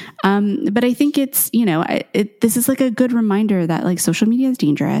that? But I think it's, this is like a good reminder that like social media is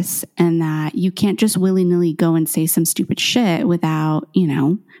dangerous and that you can't just willy-nilly go and say some stupid shit without,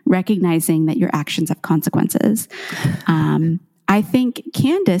 recognizing that your actions have consequences. I think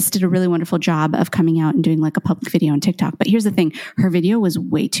Candace did a really wonderful job of coming out and doing like a public video on TikTok. But here's the thing. Her video was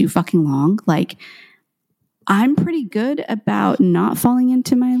way too fucking long. Like I'm pretty good about not falling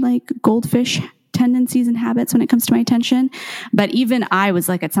into my like goldfish tendencies and habits when it comes to my attention. But even I was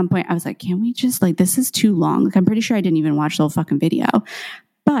like, at some point I was like, can we just like, this is too long. Like I'm pretty sure I didn't even watch the whole fucking video.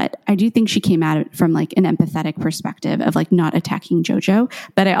 But I do think she came at it from like an empathetic perspective of like not attacking JoJo.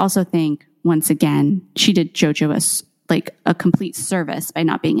 But I also think once again, she did JoJo like a complete service by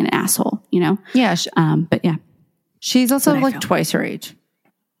not being an asshole, Yeah. But yeah. She's also like twice her age.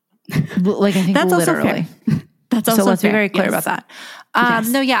 Like I think that's literally. Also that's also so let's fair. be very clear about that. Yes.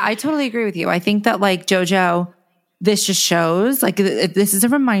 No, yeah, I totally agree with you. I think that like JoJo, this just shows like this is a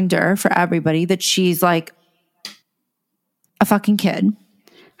reminder for everybody that she's like a fucking kid.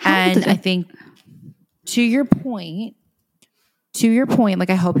 And I think to your point, like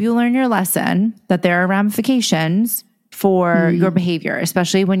I hope you learn your lesson that there are ramifications for your behavior,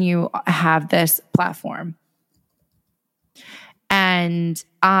 especially when you have this platform. And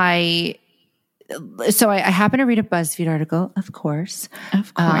I happened to read a BuzzFeed article, of course.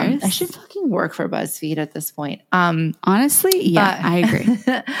 I should fucking work for BuzzFeed at this point. Honestly, yeah, I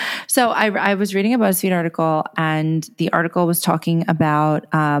agree. So I was reading a BuzzFeed article, and the article was talking about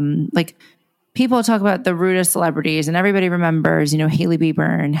like people talk about the rudest celebrities, and everybody remembers, Hailey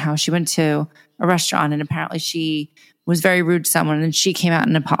Bieber and how she went to a restaurant and apparently she was very rude to someone and she came out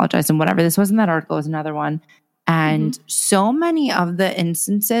and apologized and whatever. This wasn't that article, it was another one. And so many of the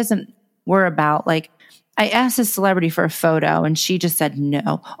instances were about like, I asked a celebrity for a photo and she just said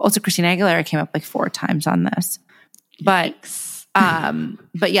no. Also, Christina Aguilera came up like 4 times on this. But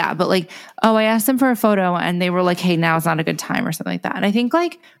like, oh, I asked them for a photo and they were like, hey, now is not a good time or something like that. And I think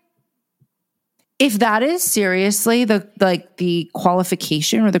like, if that is seriously the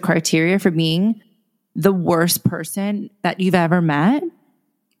qualification or the criteria for being the worst person that you've ever met,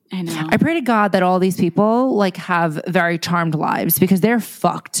 I know. I pray to God that all these people like have very charmed lives because they're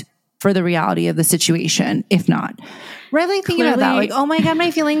fucked for the reality of the situation. If not, really think about that. Like, oh my God,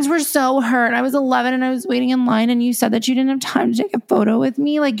 my feelings were so hurt. I was 11 and I was waiting in line and you said that you didn't have time to take a photo with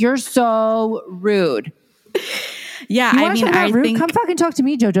me. Like, you're so rude. Yeah, I mean, I think come fucking talk to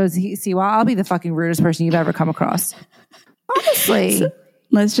me, JoJo Siwa. I'll be the fucking rudest person you've ever come across. Honestly. So,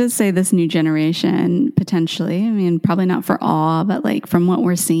 let's just say this new generation, potentially, I mean, probably not for all, but like from what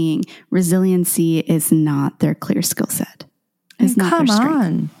we're seeing, resiliency is not their clear skill set. It's not their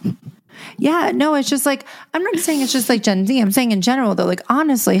strength. Come on. Yeah, no, it's just like, I'm not saying it's just like Gen Z. I'm saying in general though, like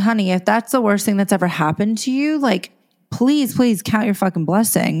honestly, honey, if that's the worst thing that's ever happened to you, like please count your fucking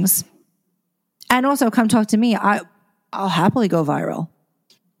blessings. And also come talk to me. I'll happily go viral.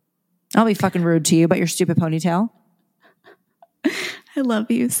 I'll be fucking rude to you about your stupid ponytail. I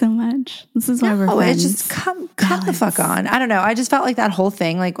love you so much. This is why we're friends. It's just come the fuck on. I don't know. I just felt like that whole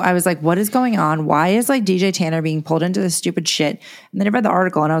thing. Like I was like, what is going on? Why is like DJ Tanner being pulled into this stupid shit? And then I read the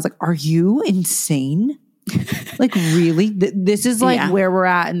article and I was like, are you insane? Like really? This is like where we're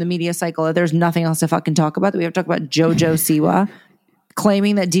at in the media cycle. There's nothing else to fucking talk about. We have to talk about JoJo Siwa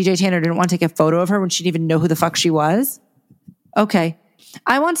claiming that DJ Tanner didn't want to take a photo of her when she didn't even know who the fuck she was. Okay.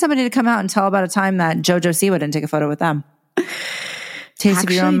 I want somebody to come out and tell about a time that JoJo Siwa didn't take a photo with them. Taste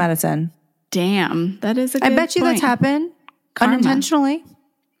of your own medicine. Damn. That is a good I bet you point. That's happened Karma. Unintentionally.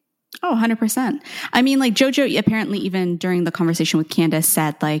 Oh, 100%. I mean, like JoJo apparently even during the conversation with Candace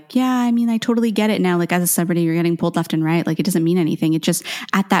said like, yeah, I mean, I totally get it now. Like as a celebrity, you're getting pulled left and right. Like it doesn't mean anything. It just,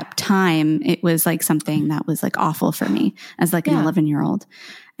 at that time, it was like something that was like awful for me as like an 11-year-old.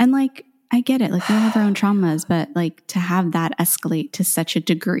 And like, I get it. Like we all have our own traumas, but like to have that escalate to such a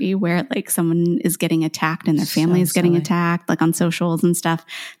degree where like someone is getting attacked and their family is getting attacked, like on socials and stuff,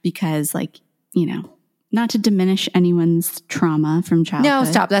 because like, not to diminish anyone's trauma from childhood. No,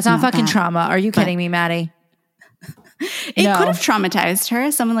 stop. That's not fucking trauma. Are you kidding me, Maddie? It could have traumatized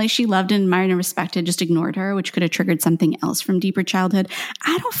her. Someone like she loved and admired and respected just ignored her, which could have triggered something else from deeper childhood.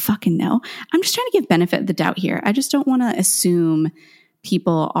 I don't fucking know. I'm just trying to give benefit of the doubt here. I just don't want to assume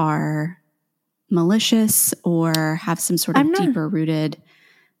people are malicious or have some sort of deeper rooted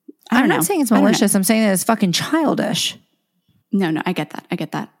I'm not saying it's malicious. I'm saying that it's fucking childish. No, I get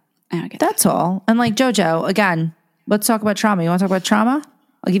that. That's all. And like JoJo, again, let's talk about trauma. You want to talk about trauma?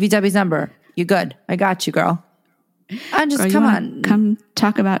 I'll give you Debbie's number. You good? I got you, girl. Come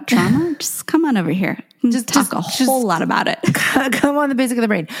talk about trauma. Just come on over here. Just talk a whole lot about it. Come on, the basic of the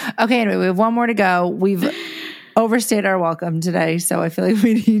brain. Okay, anyway, we have one more to go. We've overstayed our welcome today, so I feel like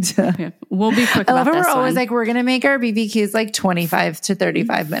we need to. Okay. We'll be quick. I love how we're always like, we're gonna make our BBQs like 25 to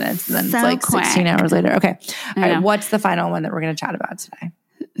 35 minutes, and then it's like quick. 16 hours later. Okay, all right. What's the final one that we're gonna chat about today?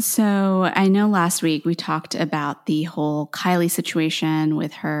 So I know last week we talked about the whole Kylie situation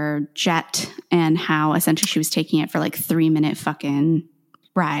with her jet and how essentially she was taking it for like 3-minute fucking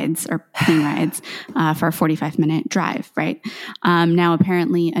rides or plane rides for a 45-minute drive, right? Now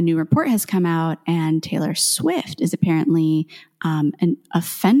apparently a new report has come out and Taylor Swift is apparently an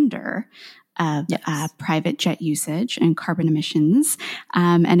offender of private jet usage and carbon emissions.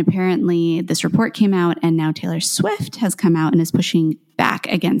 And apparently this report came out and now Taylor Swift has come out and is pushing back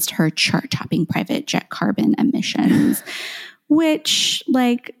against her chart-topping private jet carbon emissions, which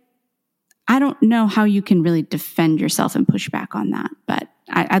like, I don't know how you can really defend yourself and push back on that, but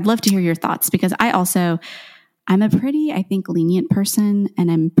I'd love to hear your thoughts because I'm a pretty, I think, lenient person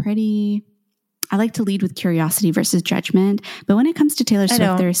and I like to lead with curiosity versus judgment. But when it comes to Taylor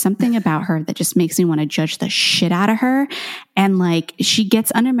Swift, there is something about her that just makes me want to judge the shit out of her. And like, she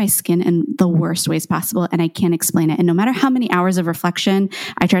gets under my skin in the worst ways possible. And I can't explain it. And no matter how many hours of reflection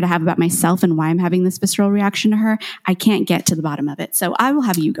I try to have about myself and why I'm having this visceral reaction to her, I can't get to the bottom of it. So I will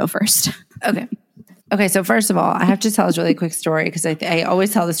have you go first. Okay, so first of all, I have to tell this really quick story because I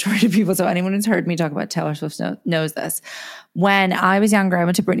always tell this story to people. So anyone who's heard me talk about Taylor Swift knows this. When I was younger, I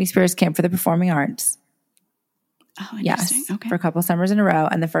went to Britney Spears camp for the performing arts. Oh, interesting. Yes, for a couple summers in a row.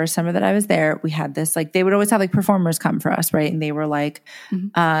 And the first summer that I was there, we had this, like, they would always have like performers come for us, right? And they were like,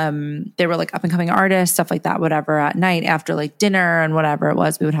 they were like up and coming artists, stuff like that, whatever, at night after like dinner and whatever it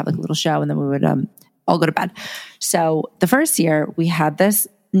was, we would have like a little show and then we would all go to bed. So the first year we had this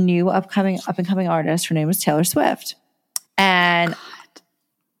new up and coming artist. Her name was Taylor Swift. And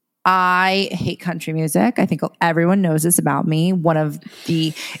I hate country music. I think everyone knows this about me.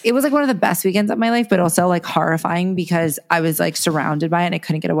 It was like one of the best weekends of my life, but also like horrifying because I was like surrounded by it and I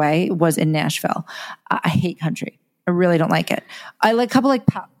couldn't get away. It was in Nashville. I hate country. I really don't like it. I like a couple like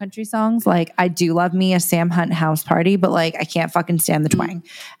pop country songs. Like I do love me a Sam Hunt house party, but like I can't fucking stand the twang.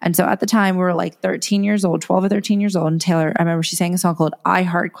 And so at the time we were like 13 years old, 12 or 13 years old. And Taylor, I remember she sang a song called I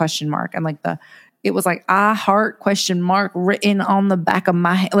Heart ? And like it was like I Heart ? Written on the back of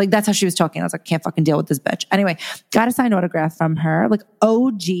my head. Like that's how she was talking. I was like, can't fucking deal with this bitch. Anyway, got a signed autograph from her, like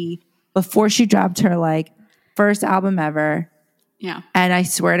OG before she dropped her like first album ever. Yeah. And I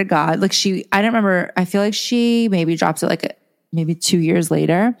swear to God, like I don't remember, I feel like she maybe drops it like maybe 2 years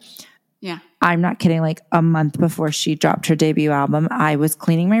later. Yeah. I'm not kidding. Like a month before she dropped her debut album, I was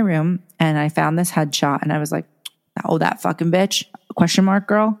cleaning my room and I found this headshot and I was like, oh, that fucking bitch, ?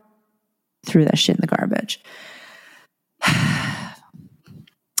 Girl, threw that shit in the garbage.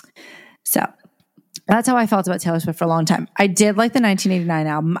 So that's how I felt about Taylor Swift for a long time. I did like the 1989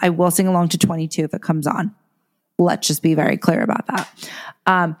 album. I will sing along to 22 if it comes on. Let's just be very clear about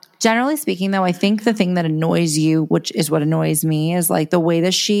that. Generally speaking, though, I think the thing that annoys you, which is what annoys me, is like the way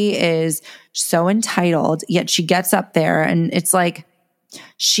that she is so entitled, yet she gets up there and it's like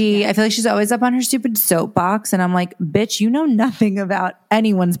I feel like she's always up on her stupid soapbox. And I'm like, bitch, you know nothing about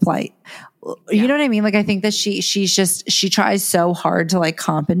anyone's plight. You know what I mean? Like, I think that she tries so hard to like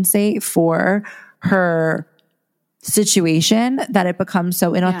compensate for her situation that it becomes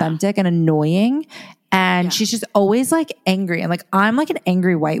so inauthentic and annoying. And she's just always like angry. And like, I'm like an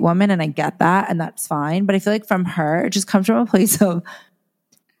angry white woman and I get that and that's fine. But I feel like from her, it just comes from a place of,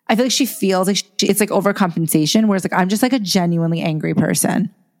 I feel like she feels like it's like overcompensation. Whereas like, I'm just like a genuinely angry person.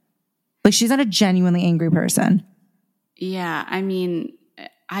 Like she's not a genuinely angry person. Yeah. I mean,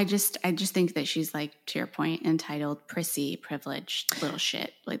 I just think that she's like, to your point, entitled, prissy, privileged little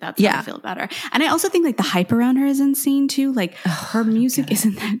shit. Like that's how I feel about her. And I also think like the hype around her is insane too. Like her music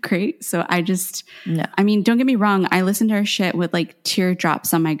isn't that great. So I mean, don't get me wrong. I listened to her shit with like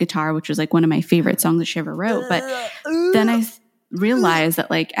teardrops on my guitar, which was like one of my favorite songs that she ever wrote. But then I realized that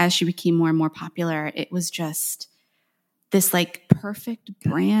like, as she became more and more popular, it was just this like perfect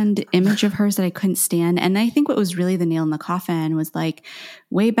brand image of hers that I couldn't stand. And I think what was really the nail in the coffin was like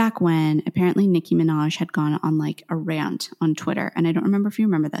way back when apparently Nicki Minaj had gone on like a rant on Twitter. And I don't remember if you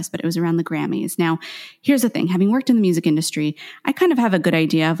remember this, but it was around the Grammys. Now, here's the thing. Having worked in the music industry, I kind of have a good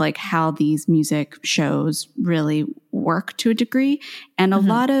idea of like how these music shows really work to a degree. And a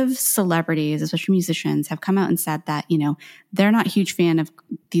lot of celebrities, especially musicians, have come out and said that, you know, they're not a huge fan of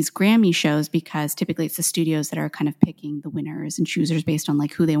these Grammy shows because typically it's the studios that are kind of picking the winners and choosers based on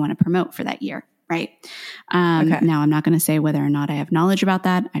like who they want to promote for that year. Right. Now I'm not going to say whether or not I have knowledge about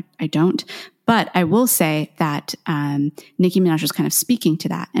that. I don't, but I will say that, Nicki Minaj was kind of speaking to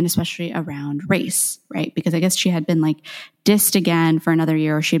that, and especially around race, right? Because I guess she had been like dissed again for another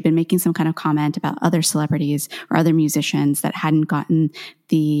year, or she had been making some kind of comment about other celebrities or other musicians that hadn't gotten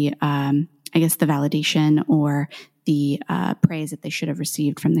the, I guess the validation or the, praise that they should have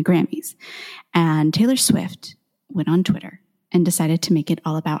received from the Grammys. And Taylor Swift went on Twitter and decided to make it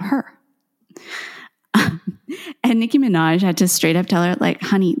all about her. And Nicki Minaj had to straight up tell her, like,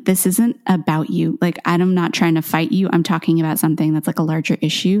 honey, this isn't about you. Like, I'm not trying to fight you. I'm talking about something that's like a larger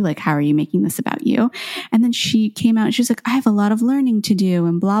issue. Like, how are you making this about you? And then she came out and she was like, I have a lot of learning to do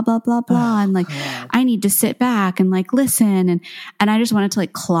and blah, blah, blah, blah. And like, God, I need to sit back and like listen. And I just wanted to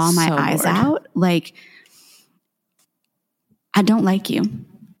like claw my eyes out. Like, I don't like you.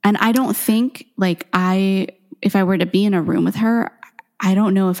 And I don't think like if I were to be in a room with her, I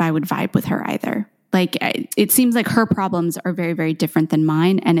don't know if I would vibe with her either. Like, it seems like her problems are very, very different than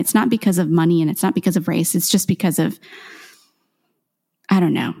mine. And it's not because of money and it's not because of race. It's just because of, I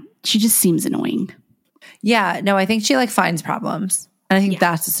don't know. She just seems annoying. Yeah. No, I think she like finds problems. And I think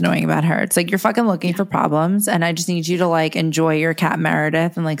that's what's annoying about her. It's like, you're fucking looking for problems. And I just need you to like enjoy your cat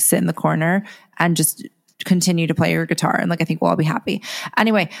Meredith and like sit in the corner and just continue to play your guitar. And like, I think we'll all be happy.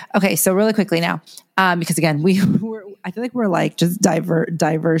 Anyway. Okay. So really quickly now, because again, I feel like we're like just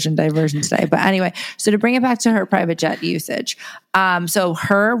diversion today. But anyway, so to bring it back to her private jet usage. So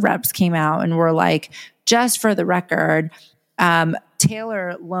her reps came out and were like, just for the record,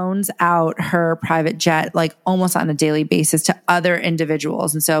 Taylor loans out her private jet like almost on a daily basis to other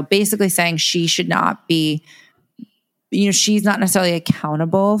individuals. And so basically saying she should not be, she's not necessarily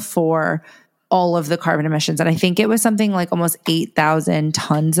accountable for all of the carbon emissions. And I think it was something like almost 8,000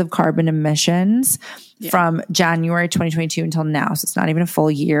 tons of carbon emissions from January 2022 until now. So it's not even a full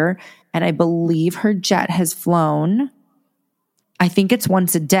year. And I believe her jet has flown, I think it's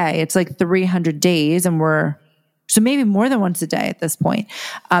once a day. It's like 300 days and so maybe more than once a day at this point.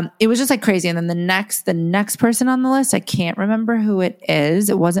 It was just like crazy. And then the next person on the list, I can't remember who it is.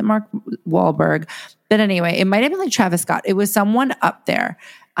 It wasn't Mark Wahlberg. But anyway, it might have been like Travis Scott. It was someone up there.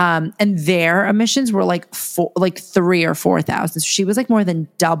 And their emissions were like 3,000 or 4,000. So she was like more than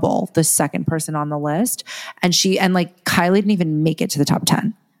double the second person on the list. And like Kylie didn't even make it to the top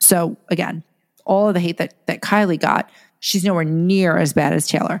 10. So again, all of the hate that Kylie got, she's nowhere near as bad as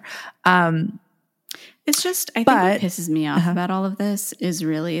Taylor. It's just, I think what pisses me off about all of this is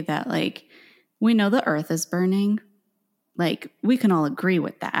really that like, we know the earth is burning. Like, we can all agree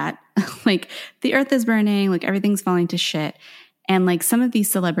with that. Like, the earth is burning, like everything's falling to shit. And like some of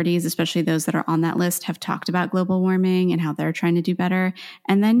these celebrities, especially those that are on that list, have talked about global warming and how they're trying to do better.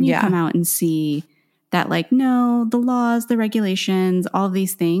 And then you come out and see that like, no, the laws, the regulations, all of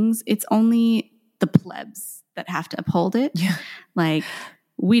these things, it's only the plebs that have to uphold it. Yeah. Like,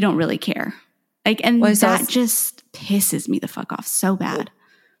 we don't really care. Like, and that just pisses me the fuck off so bad.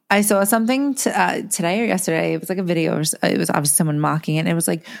 I saw something today or yesterday. It was like a video. It was obviously someone mocking it. And it was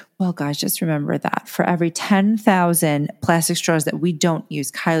like, well, guys, just remember that for every 10,000 plastic straws that we don't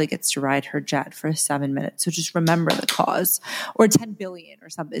use, Kylie gets to ride her jet for 7 minutes. So just remember the cause. Or 10 billion or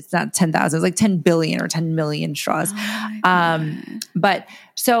something. It's not 10,000. It's like 10 billion or 10 million straws. But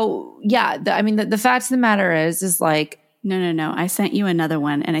so, yeah, the fact of the matter is like, No. I sent you another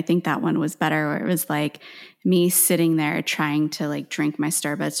one, and I think that one was better, where it was like me sitting there trying to like drink my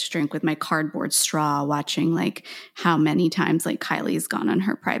Starbucks drink with my cardboard straw, watching like how many times like Kylie's gone on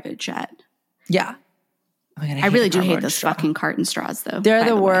her private jet. Yeah. Oh my God, I really do hate those fucking carton straws though. They're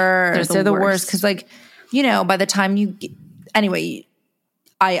the worst. They're the worst. Cause like, by the time anyway,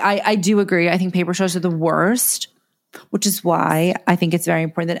 I do agree. I think paper straws are the worst. Which is why I think it's very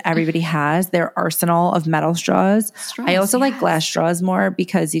important that everybody has their arsenal of metal straws. I also like glass straws more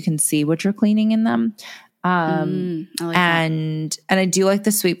because you can see what you're cleaning in them. And I do like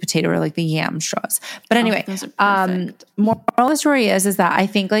the sweet potato or like the yam straws. But anyway, moral of the story is that I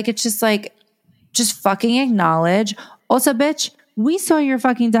think like it's just like, just fucking acknowledge. Also, bitch, we saw your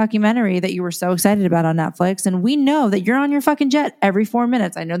fucking documentary that you were so excited about on Netflix, and we know that you're on your fucking jet every 4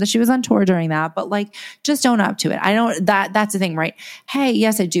 minutes. I know that she was on tour during that, but like, just own up to it. I don't, that's the thing, right? Hey,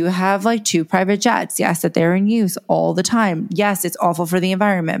 yes, I do have like 2 private jets. Yes, that they're in use all the time. Yes, it's awful for the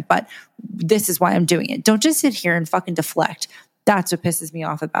environment, but this is why I'm doing it. Don't just sit here and fucking deflect. That's what pisses me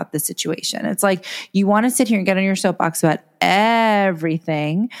off about this situation. It's like, you want to sit here and get on your soapbox about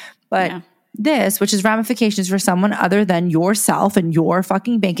everything, but this, which is ramifications for someone other than yourself and your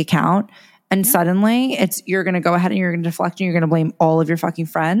fucking bank account and suddenly you're going to go ahead and you're going to deflect and you're going to blame all of your fucking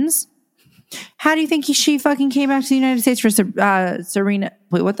friends. How do you think she fucking came back to the United States for Serena?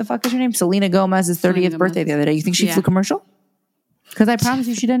 Wait, what the fuck is her name? Selena Gomez's 30th birthday the other day. You think she flew commercial? Because I promise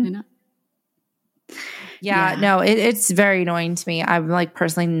you she didn't. Yeah, no, it's very annoying to me. I'm like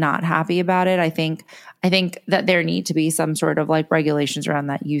personally not happy about it. I think that there need to be some sort of like regulations around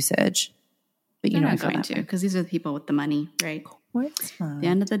that usage. But they're not going to, because these are the people with the money, right? At the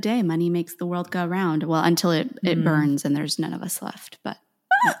end of the day, money makes the world go round. Well, until it burns and there's none of us left. But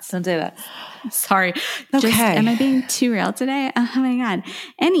don't say that. Sorry. Okay. Am I being too real today? Oh my God.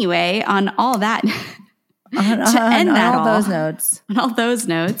 Anyway, on all that, on all those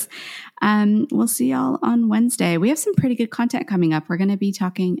notes, we'll see y'all on Wednesday. We have some pretty good content coming up. We're going to be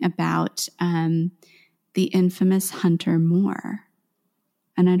talking about the infamous Hunter Moore.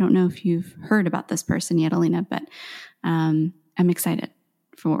 And I don't know if you've heard about this person yet, Alina, but I'm excited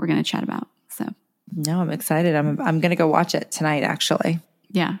for what we're going to chat about. So, no, I'm excited. I'm going to go watch it tonight, actually.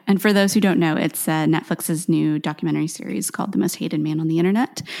 Yeah. And for those who don't know, it's Netflix's new documentary series called The Most Hated Man on the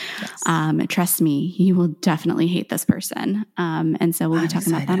Internet. Yes. Trust me, you will definitely hate this person. And so we'll be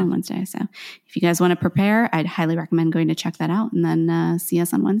talking about that on Wednesday. So if you guys want to prepare, I'd highly recommend going to check that out and then see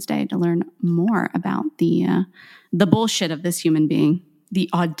us on Wednesday to learn more about the bullshit of this human being. The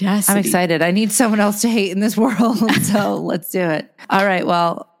audacity. I'm excited. I need someone else to hate in this world. So let's do it. All right.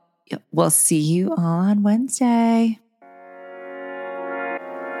 Well, we'll see you on Wednesday.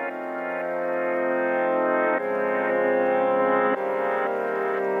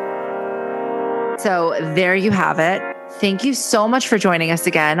 So there you have it. Thank you so much for joining us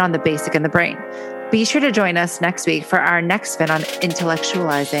again on The Basic in the Brain. Be sure to join us next week for our next spin on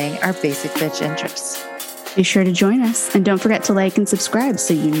intellectualizing our basic bitch interests. Be sure to join us and don't forget to like and subscribe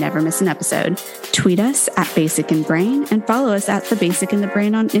so you never miss an episode. Tweet us at Basic in Brain and follow us at The Basic in the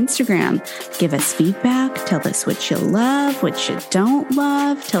Brain on Instagram. Give us feedback. Tell us what you love, what you don't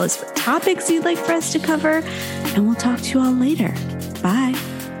love. Tell us what topics you'd like for us to cover. And we'll talk to you all later.